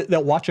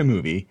they'll watch a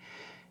movie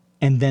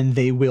and then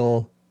they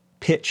will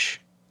pitch,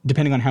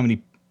 depending on how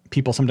many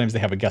people, sometimes they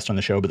have a guest on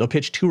the show, but they'll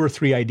pitch 2 or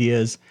 3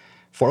 ideas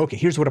for, okay,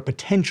 here's what a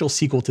potential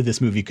sequel to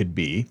this movie could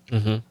be.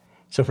 Mm-hmm.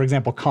 So, for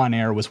example, Con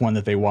Air was one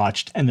that they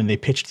watched, and then they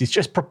pitched these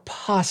just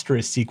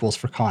preposterous sequels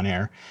for Con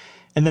Air.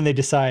 And then they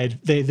decide,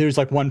 there's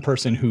like one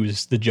person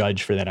who's the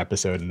judge for that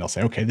episode, and they'll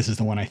say, okay, this is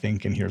the one I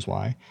think, and here's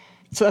why.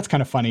 So that's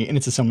kind of funny, and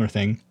it's a similar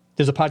thing.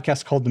 There's a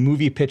podcast called The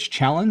Movie Pitch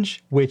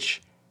Challenge,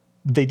 which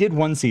they did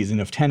 1 season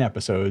of 10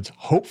 episodes.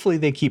 Hopefully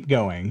they keep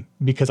going,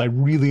 because I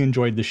really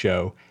enjoyed the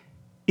show.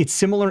 It's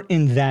similar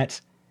in that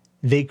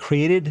they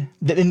created,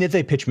 and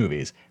they pitch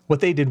movies. What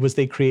they did was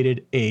they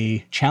created a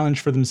challenge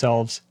for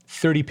themselves,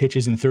 30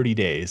 pitches in 30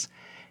 days.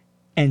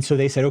 And so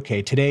they said,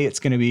 okay, today it's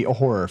going to be a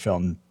horror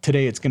film.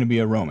 Today it's going to be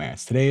a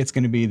romance. Today it's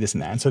going to be this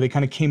and that. And so they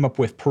kind of came up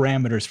with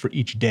parameters for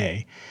each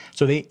day.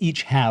 So they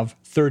each have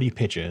 30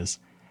 pitches.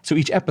 So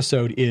each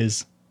episode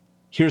is,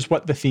 here's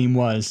what the theme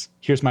was.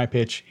 Here's my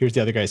pitch. Here's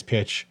the other guy's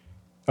pitch.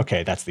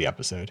 Okay, that's the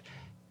episode.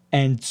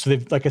 And so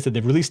like I said,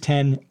 they've released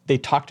 10. They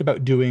talked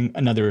about doing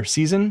another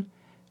season,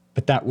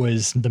 but that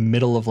was the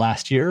middle of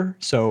last year.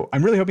 So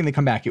I'm really hoping they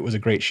come back. It was a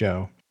great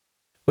show.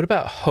 What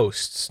about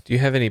hosts? Do you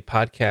have any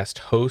podcast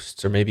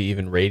hosts or maybe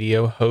even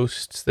radio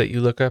hosts that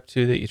you look up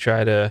to that you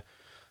try to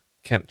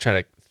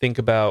think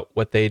about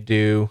what they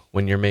do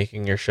when you're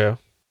making your show?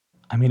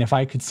 I mean, if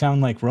I could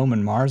sound like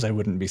Roman Mars, I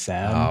wouldn't be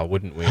sad. Oh,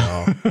 wouldn't we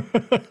all?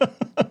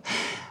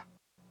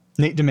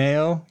 Nate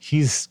DeMeo,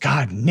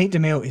 Nate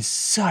DeMeo is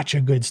such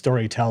a good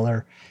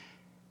storyteller.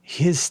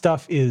 His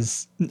stuff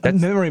is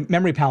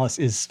Memory Palace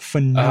is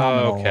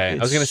phenomenal. Oh, okay. I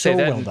was going to say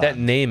that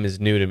name is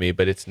new to me,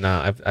 but it's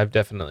not. I've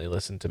definitely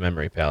listened to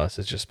Memory Palace.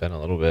 It's just been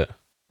a little bit.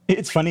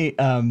 It's funny.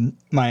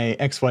 My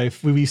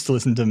ex-wife, we used to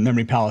listen to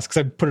Memory Palace because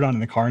I'd put it on in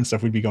the car and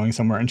stuff. We'd be going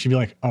somewhere and she'd be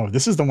like, "Oh,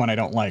 this is the one I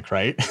don't like,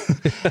 right?"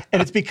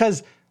 And it's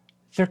because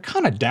they're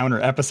kind of downer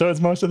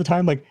episodes most of the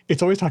time. Like,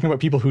 it's always talking about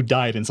people who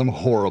died in some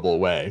horrible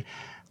way.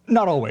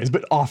 Not always,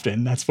 but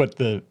often. That's what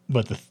the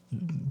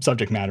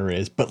subject matter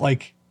is. But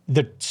like,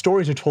 the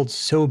stories are told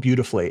so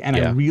beautifully, and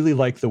I really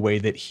like the way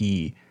that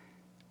he.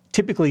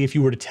 Typically, if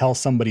you were to tell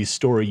somebody's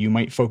story, you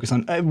might focus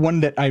on one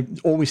that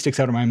always sticks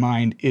out in my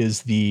mind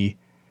is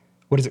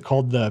what is it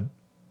called? The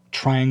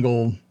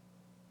Triangle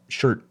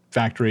Shirt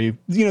Factory.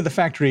 You know, the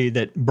factory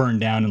that burned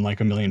down and like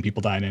 1 million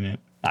people died in it.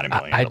 Not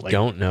 1 million. I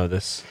don't know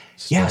this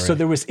story. Yeah, so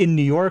there was in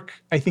New York,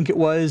 I think it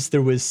was,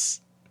 there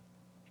was,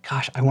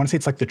 I want to say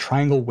it's like the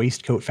Triangle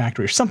Waistcoat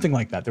Factory or something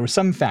like that. There was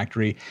some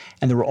factory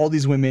and there were all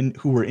these women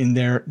who were in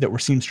there that were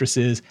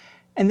seamstresses.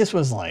 And this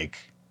was like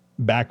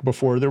back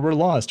before there were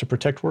laws to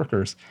protect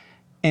workers.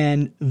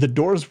 And the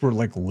doors were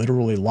like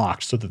literally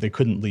locked so that they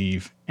couldn't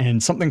leave.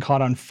 And something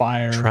caught on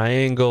fire.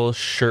 Triangle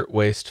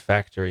Shirtwaist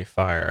Factory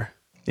fire.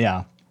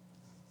 Yeah.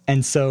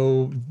 And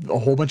so a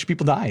whole bunch of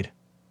people died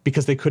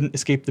because they couldn't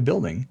escape the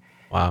building.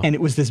 Wow. And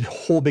it was this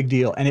whole big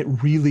deal. And it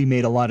really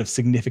made a lot of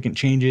significant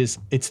changes.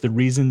 It's the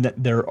reason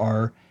that there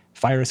are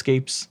fire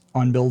escapes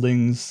on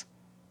buildings.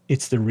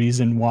 It's the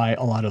reason why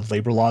a lot of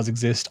labor laws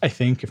exist, I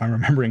think, if I'm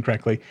remembering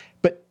correctly.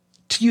 But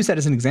to use that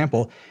as an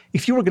example,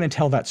 if you were going to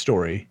tell that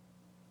story,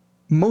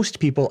 most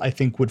people, I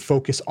think, would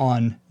focus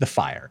on the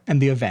fire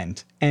and the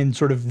event and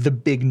sort of the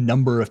big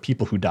number of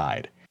people who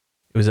died.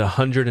 It was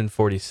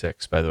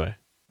 146, by the way.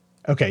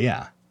 Okay,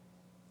 yeah.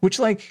 Which,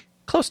 like...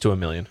 Close to 1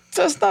 million.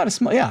 So it's not a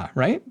small... Yeah,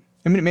 right?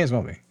 I mean, it may as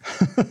well be.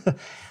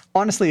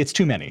 Honestly, it's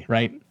too many,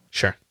 right?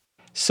 Sure.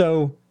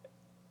 So,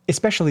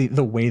 especially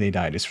the way they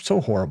died is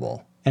so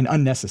horrible and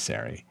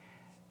unnecessary.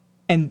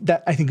 And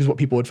that, I think, is what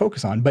people would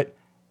focus on. But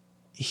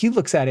he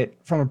looks at it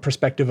from a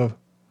perspective of,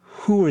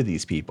 who are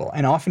these people?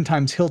 And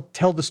oftentimes he'll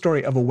tell the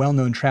story of a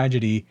well-known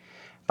tragedy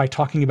by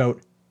talking about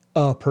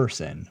a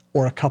person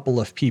or a couple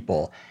of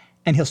people.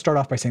 And he'll start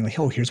off by saying, like,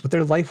 oh, here's what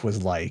their life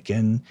was like.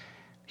 And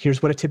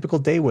here's what a typical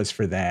day was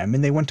for them.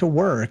 And they went to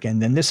work.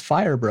 And then this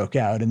fire broke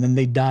out. And then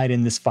they died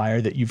in this fire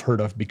that you've heard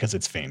of because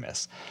it's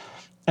famous.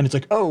 And it's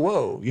like, oh,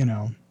 whoa, you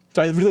know.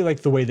 So I really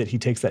like the way that he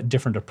takes that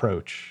different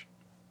approach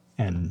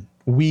and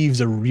weaves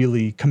a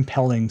really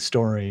compelling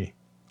story.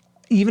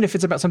 Even if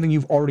it's about something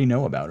you've already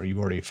know about or you're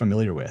already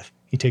familiar with,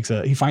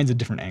 he finds a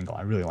different angle.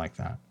 I really like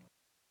that.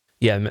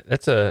 Yeah,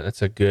 that's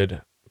a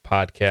good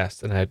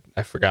podcast, and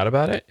I forgot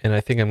about it, and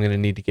I think I'm going to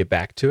need to get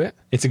back to it.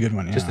 It's a good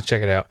one, yeah. Just to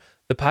check it out.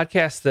 The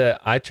podcast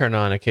that I turn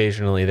on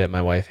occasionally that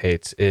my wife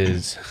hates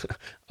is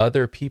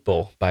Other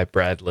People by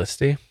Brad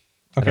Listy. Okay.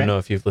 I don't know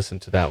if you've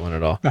listened to that one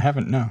at all. I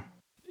haven't, no.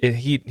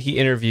 He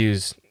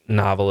interviews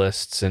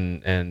novelists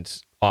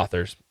and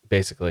authors,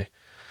 basically.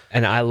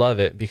 And I love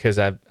it because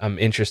I'm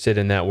interested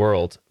in that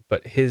world.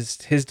 But his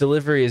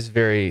delivery is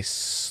very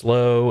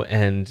slow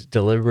and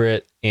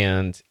deliberate,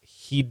 and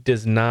he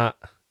does not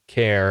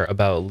care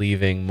about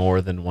leaving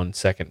more than 1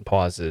 second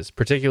pauses,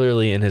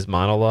 particularly in his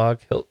monologue.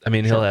 He'll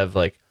have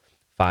like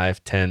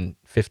 5, 10,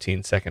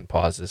 15-second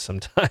pauses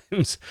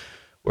sometimes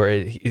where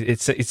it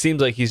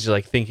seems like he's just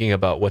like thinking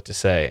about what to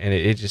say, and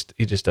he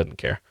just doesn't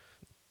care.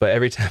 But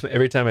every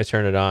time I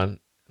turn it on,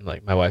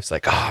 like my wife's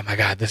like, "Oh my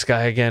God, this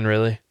guy again,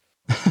 really?"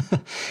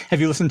 Have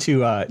you listened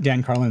to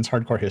Dan Carlin's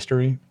Hardcore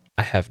History?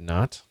 I have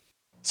not.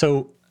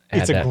 So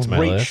it's a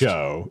great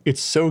show.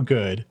 It's so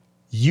good.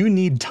 You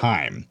need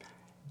time.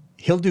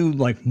 He'll do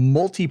like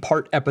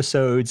multi-part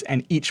episodes,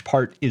 and each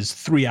part is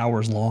 3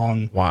 hours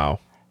long. Wow.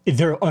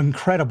 They're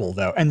incredible,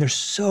 though. And there's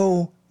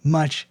so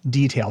much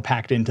detail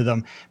packed into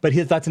them. But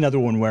that's another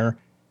one where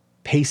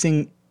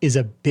pacing is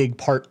a big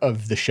part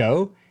of the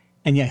show.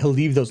 And yet he'll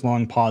leave those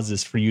long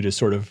pauses for you to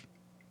sort of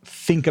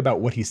think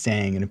about what he's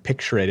saying and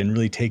picture it and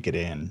really take it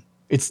in.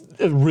 It's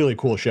a really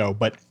cool show,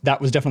 but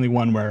that was definitely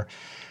one where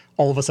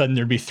all of a sudden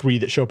there'd be 3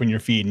 that show up in your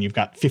feed and you've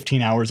got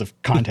 15 hours of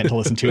content to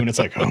listen to. And it's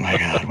like, oh my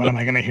God, when am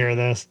I going to hear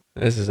this?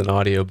 This is an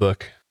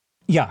audiobook.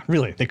 Yeah,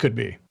 really. They could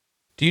be.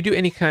 Do you do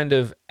any kind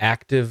of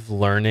active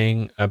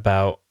learning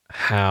about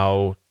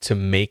how to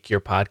make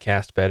your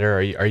podcast better?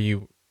 Are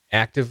you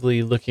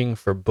actively looking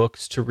for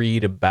books to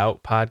read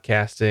about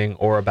podcasting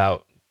or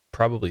about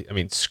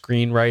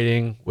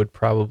screenwriting would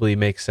probably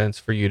make sense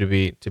for you to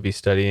be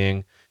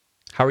studying?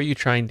 How are you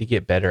trying to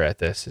get better at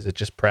this? Is it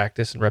just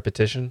practice and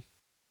repetition?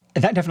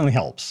 That definitely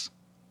helps.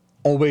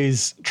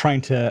 Always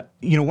trying to,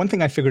 one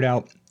thing I figured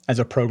out as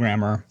a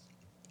programmer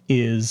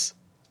is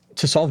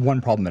to solve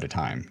one problem at a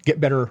time. Get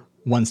better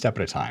one step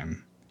at a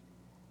time.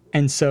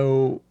 And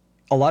so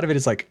a lot of it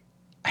is like,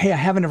 hey, I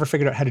haven't ever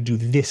figured out how to do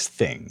this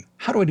thing.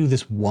 How do I do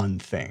this one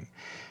thing?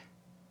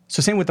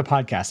 So same with the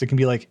podcast. It can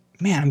be like,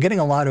 man, I'm getting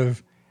a lot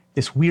of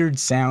this weird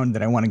sound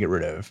that I want to get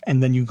rid of.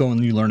 And then you go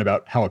and you learn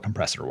about how a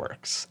compressor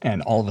works.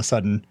 And all of a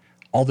sudden,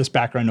 all this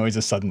background noise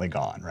is suddenly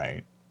gone,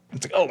 right?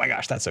 It's like, oh my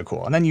gosh, that's so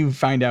cool. And then you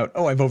find out,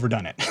 oh, I've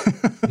overdone it,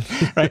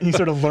 right? And you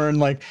sort of learn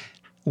like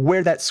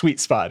where that sweet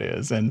spot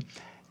is.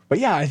 But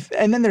yeah,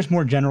 and then there's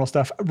more general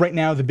stuff. Right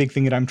now, the big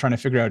thing that I'm trying to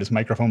figure out is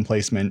microphone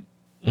placement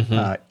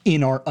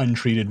in our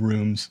untreated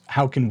rooms.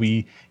 How can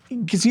we,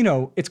 because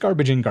it's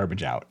garbage in,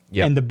 garbage out.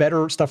 Yep. And the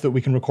better stuff that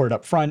we can record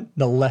up front,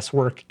 the less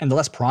work and the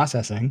less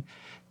processing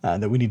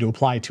that we need to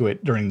apply to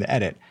it during the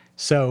edit.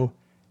 So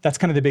that's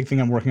kind of the big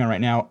thing I'm working on right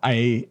now.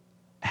 I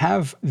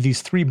have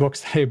these 3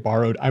 books that I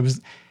borrowed. I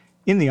was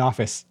in the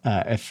office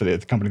for the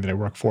company that I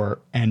work for,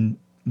 and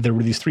there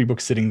were these 3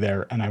 books sitting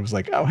there, and I was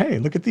like, oh, hey,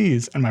 look at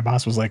these. And my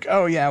boss was like,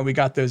 oh, yeah, we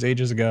got those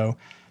ages ago.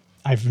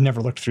 I've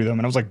never looked through them.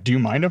 And I was like, do you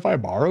mind if I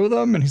borrow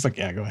them? And he's like,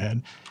 yeah, go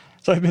ahead.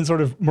 So I've been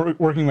sort of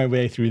working my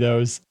way through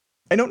those.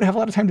 I don't have a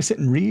lot of time to sit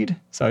and read,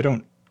 so I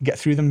don't get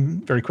through them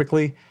very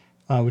quickly,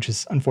 which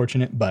is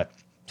unfortunate. But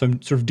so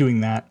I'm sort of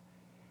doing that.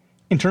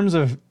 In terms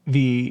of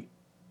the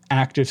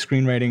active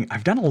screenwriting,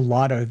 I've done a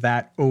lot of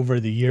that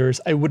over the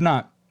years. I would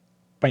not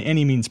by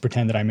any means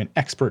pretend that I'm an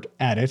expert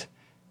at it,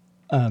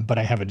 but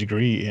I have a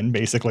degree in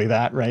basically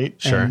that, right?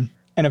 Sure.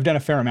 And I've done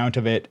a fair amount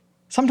of it.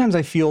 Sometimes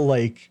I feel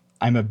like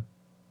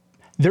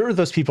there are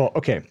those people,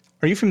 okay,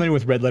 are you familiar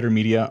with Red Letter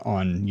Media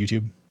on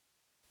YouTube?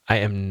 I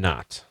am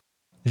not.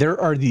 There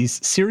are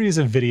these series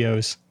of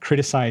videos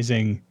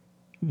criticizing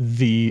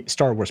the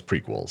Star Wars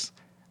prequels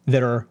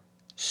that are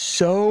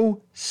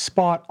so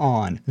spot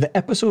on. The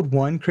episode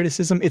 1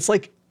 criticism, it's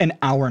like an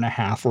hour and a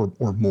half or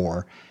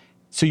more.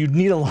 So you'd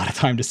need a lot of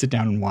time to sit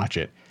down and watch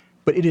it.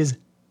 But it is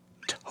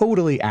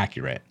totally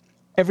accurate.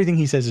 Everything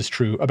he says is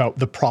true about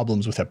the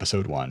problems with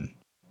episode 1.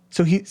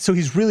 So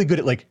he's really good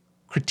at like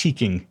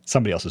critiquing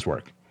somebody else's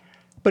work.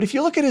 But if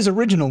you look at his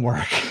original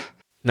work,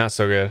 not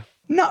so good.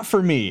 Not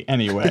for me,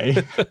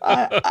 anyway.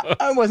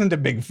 I wasn't a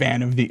big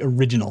fan of the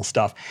original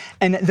stuff.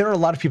 And there are a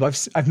lot of people,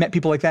 I've met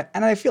people like that,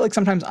 and I feel like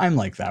sometimes I'm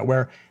like that,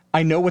 where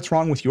I know what's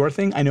wrong with your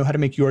thing, I know how to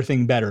make your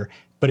thing better,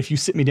 but if you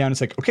sit me down,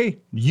 it's like, okay,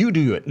 you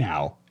do it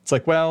now. It's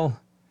like, well,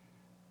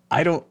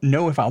 I don't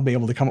know if I'll be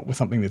able to come up with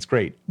something that's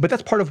great. But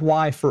that's part of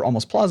why, for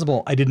Almost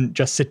Plausible, I didn't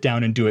just sit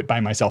down and do it by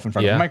myself in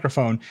front of a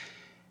microphone.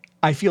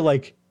 I feel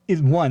like,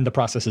 1, the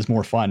process is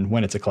more fun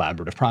when it's a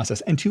collaborative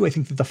process. And 2, I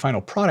think that the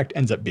final product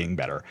ends up being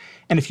better.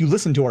 And if you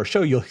listen to our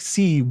show, you'll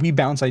see we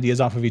bounce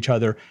ideas off of each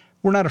other.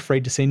 We're not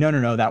afraid to say,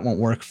 no, that won't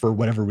work for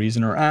whatever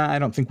reason, or I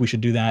don't think we should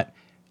do that.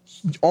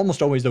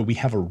 Almost always, though, we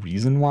have a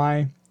reason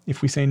why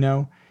if we say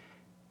no.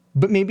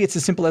 But maybe it's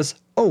as simple as,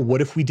 oh, what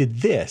if we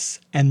did this?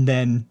 And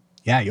then,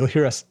 you'll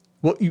hear us.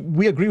 Well,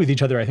 we agree with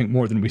each other, I think,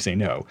 more than we say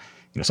no.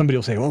 Somebody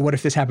will say, well, what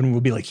if this happened? And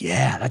we'll be like,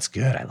 yeah, that's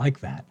good. I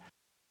like that.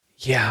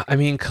 Yeah, I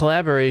mean,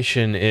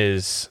 collaboration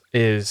is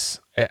it's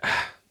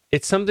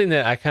something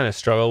that I kind of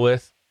struggle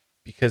with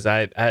because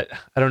I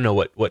don't know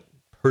what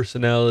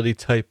personality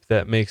type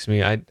that makes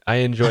me. I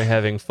enjoy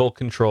having full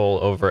control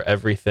over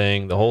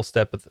everything, the whole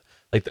step of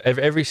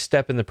every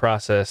step in the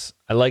process.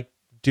 I like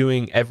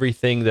doing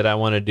everything that I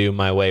want to do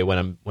my way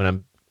when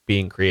I'm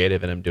being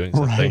creative and I'm doing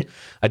something. Right.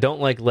 I don't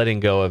like letting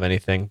go of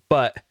anything,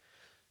 but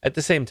at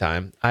the same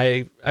time,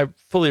 I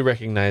fully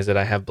recognize that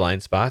I have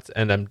blind spots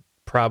and I'm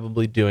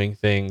probably doing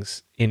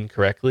things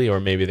incorrectly, or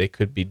maybe they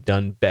could be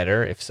done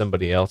better if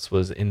somebody else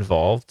was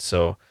involved.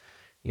 So,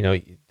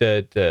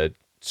 the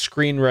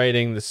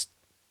screenwriting, this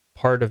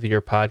part of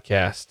your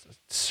podcast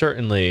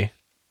certainly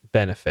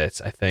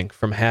benefits, I think,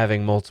 from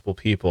having multiple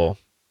people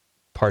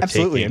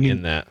partaking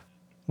in that.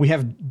 We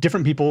have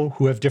different people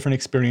who have different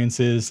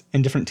experiences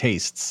and different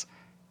tastes.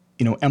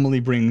 Emily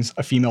brings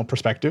a female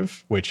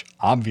perspective, which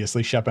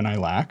obviously Shep and I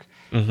lack.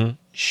 Mm-hmm.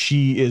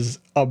 She is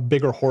a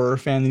bigger horror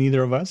fan than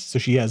either of us, so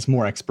she has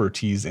more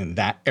expertise in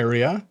that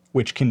area,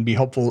 which can be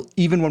helpful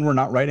even when we're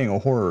not writing a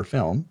horror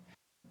film.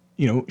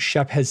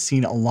 Shep has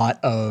seen a lot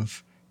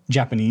of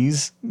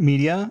Japanese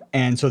media,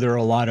 and so there are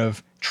a lot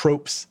of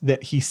tropes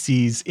that he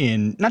sees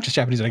in not just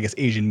Japanese, but I guess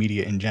Asian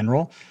media in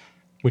general,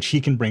 which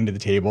he can bring to the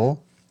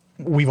table.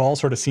 We've all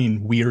sort of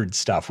seen weird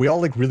stuff. We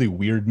all like really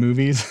weird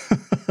movies.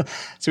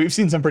 So we've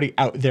seen some pretty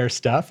out there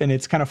stuff, and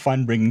it's kind of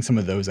fun bringing some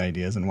of those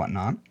ideas and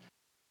whatnot.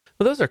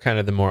 Well, those are kind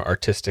of the more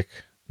artistic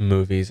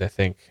movies, I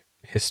think,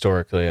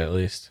 historically at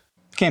least.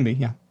 Can be,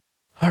 yeah.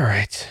 All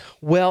right.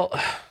 Well,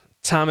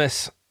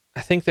 Thomas,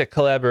 I think that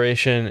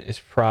collaboration is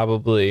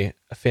probably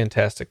a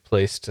fantastic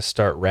place to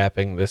start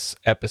wrapping this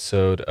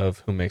episode of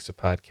Who Makes a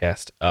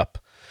Podcast up.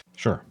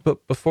 Sure.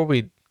 But before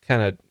we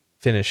kind of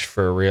finish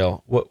for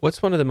real,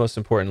 what's one of the most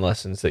important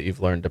lessons that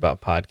you've learned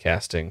about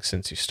podcasting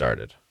since you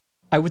started?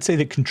 I would say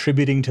that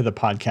contributing to the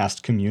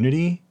podcast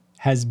community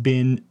has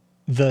been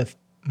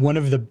one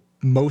of the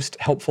most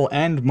helpful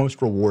and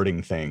most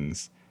rewarding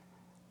things.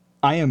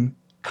 I am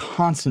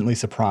constantly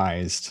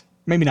surprised,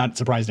 maybe not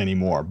surprised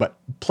anymore, but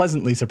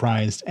pleasantly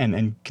surprised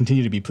and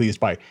continue to be pleased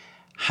by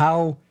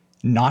how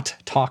not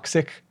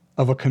toxic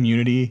of a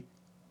community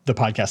the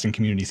podcasting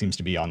community seems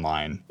to be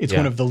online. It's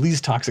one of the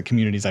least toxic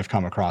communities I've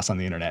come across on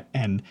the internet.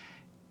 And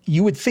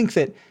you would think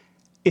that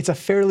it's a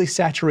fairly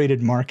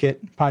saturated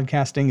market,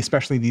 podcasting,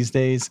 especially these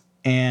days,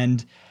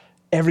 and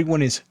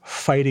everyone is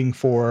fighting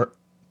for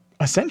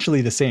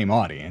essentially the same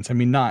audience. I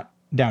mean, not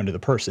down to the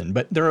person,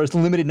 but there is a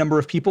limited number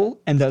of people,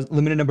 and the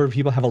limited number of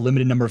people have a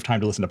limited number of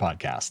time to listen to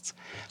podcasts.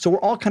 So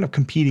we're all kind of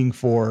competing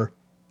for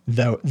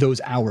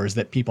those hours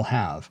that people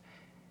have.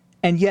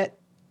 And yet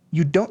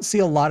you don't see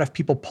a lot of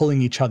people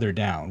pulling each other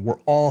down. We're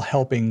all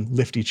helping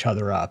lift each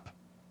other up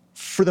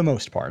for the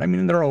most part. I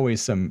mean, there are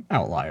always some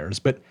outliers,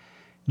 but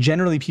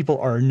generally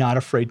people are not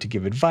afraid to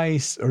give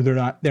advice, or they're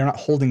not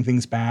holding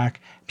things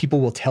back.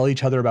 People will tell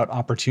each other about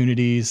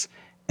opportunities,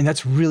 and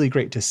that's really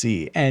great to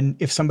see. And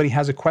if somebody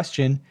has a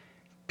question,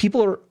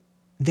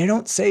 they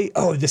don't say,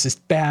 oh, this is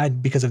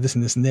bad because of this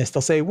and this and this.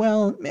 They'll say,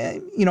 well,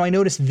 I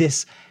noticed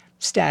this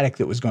static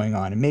that was going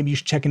on, and maybe you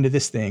should check into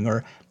this thing,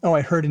 or, oh,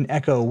 I heard an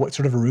echo. What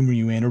sort of a room are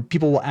you in? Or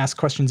people will ask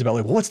questions about,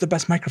 like, well, what's the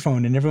best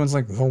microphone? And everyone's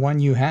like, the one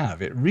you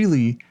have. It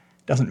really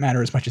doesn't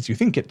matter as much as you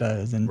think it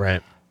does. And,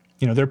 right.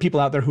 There are people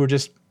out there who are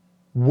just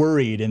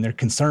worried and they're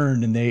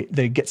concerned, and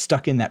they get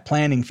stuck in that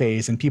planning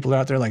phase, and people are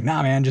out there like,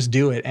 nah, man, just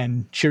do it,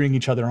 and cheering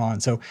each other on.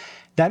 So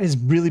that has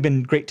really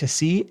been great to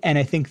see. And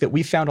I think that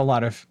we found a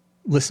lot of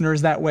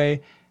listeners that way.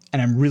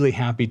 And I'm really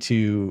happy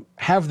to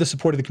have the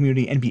support of the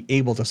community and be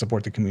able to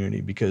support the community,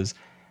 because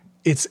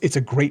it's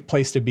a great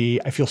place to be.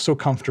 I feel so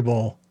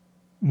comfortable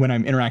when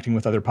I'm interacting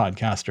with other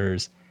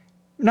podcasters,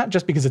 not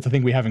just because it's a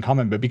thing we have in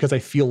common, but because I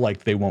feel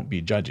like they won't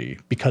be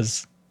judgy,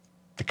 because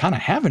they kind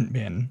of haven't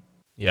been.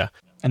 Yeah.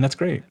 And that's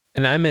great.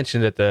 And I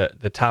mentioned at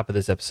the top of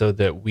this episode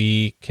that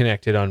we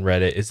connected on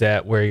Reddit. Is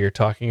that where you're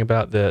talking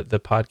about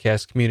the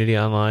podcast community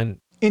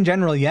online? In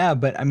general, yeah.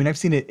 But I mean, I've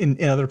seen it in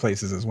other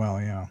places as well,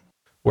 yeah.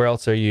 Where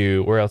else are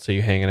you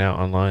hanging out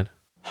online?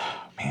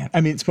 Man, I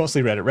mean, it's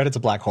mostly Reddit. Reddit's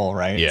a black hole,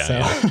 right? Yeah.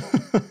 So.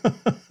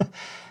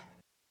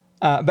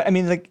 But I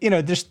mean, like,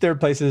 there are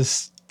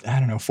places, I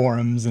don't know,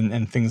 forums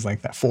and things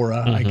like that.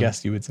 Fora, I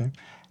guess you would say,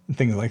 and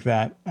things like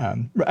that.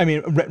 I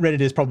mean,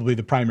 Reddit is probably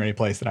the primary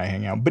place that I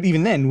hang out. But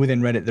even then,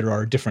 within Reddit, there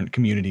are different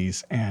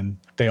communities, and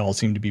they all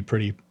seem to be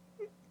pretty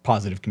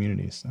positive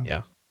communities. So.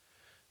 Yeah.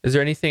 Is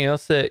there anything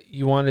else that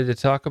you wanted to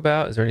talk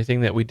about? Is there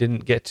anything that we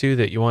didn't get to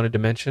that you wanted to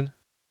mention?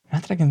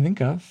 Not that I can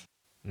think of.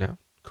 No.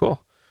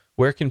 Cool.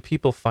 Where can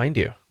people find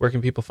you? Where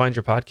can people find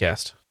your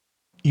podcast?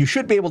 You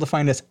should be able to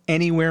find us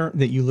anywhere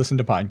that you listen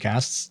to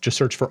podcasts. Just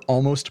search for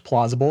Almost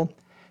Plausible.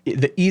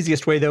 The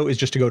easiest way, though, is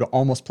just to go to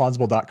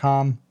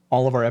almostplausible.com.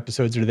 All of our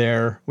episodes are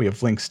there. We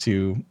have links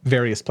to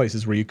various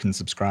places where you can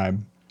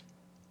subscribe.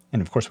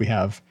 And of course, we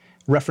have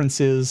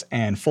references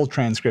and full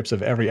transcripts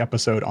of every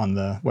episode on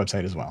the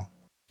website as well.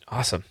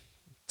 Awesome.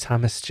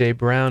 Thomas J.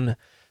 Brown,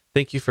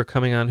 thank you for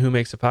coming on Who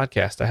Makes a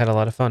Podcast. I had a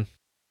lot of fun.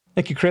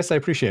 Thank you, Chris. I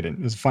appreciate it.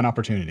 It was a fun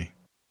opportunity.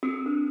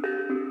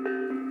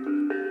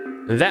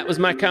 That was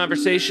my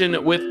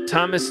conversation with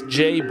Thomas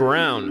J.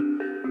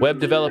 Brown, web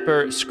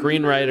developer,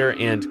 screenwriter,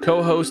 and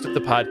co-host of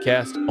the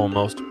podcast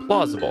Almost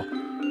Plausible,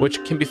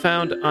 which can be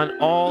found on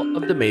all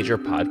of the major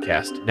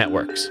podcast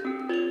networks.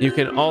 You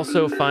can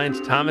also find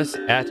Thomas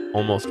at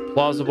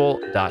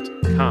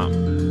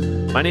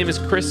almostplausible.com. My name is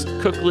Chris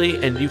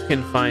Cookley, and you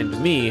can find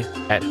me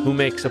at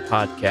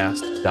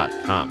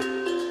whomakesapodcast.com.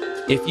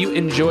 If you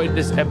enjoyed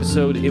this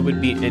episode, it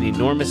would be an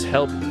enormous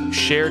help if you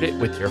shared it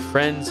with your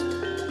friends.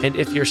 And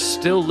if you're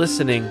still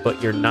listening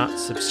but you're not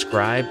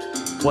subscribed,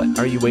 what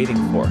are you waiting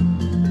for?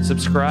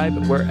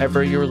 Subscribe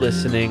wherever you're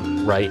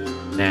listening right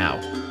now.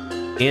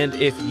 And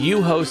if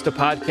you host a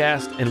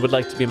podcast and would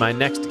like to be my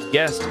next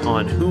guest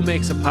on Who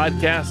Makes a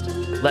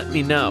Podcast, let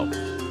me know.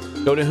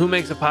 Go to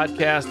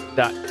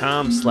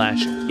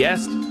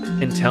whomakesapodcast.com/guest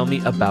and tell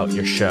me about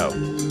your show.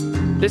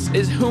 This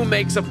is Who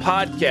Makes a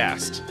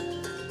Podcast.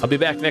 I'll be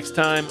back next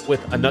time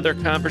with another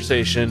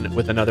conversation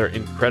with another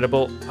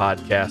incredible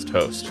podcast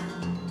host.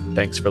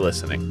 Thanks for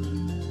listening.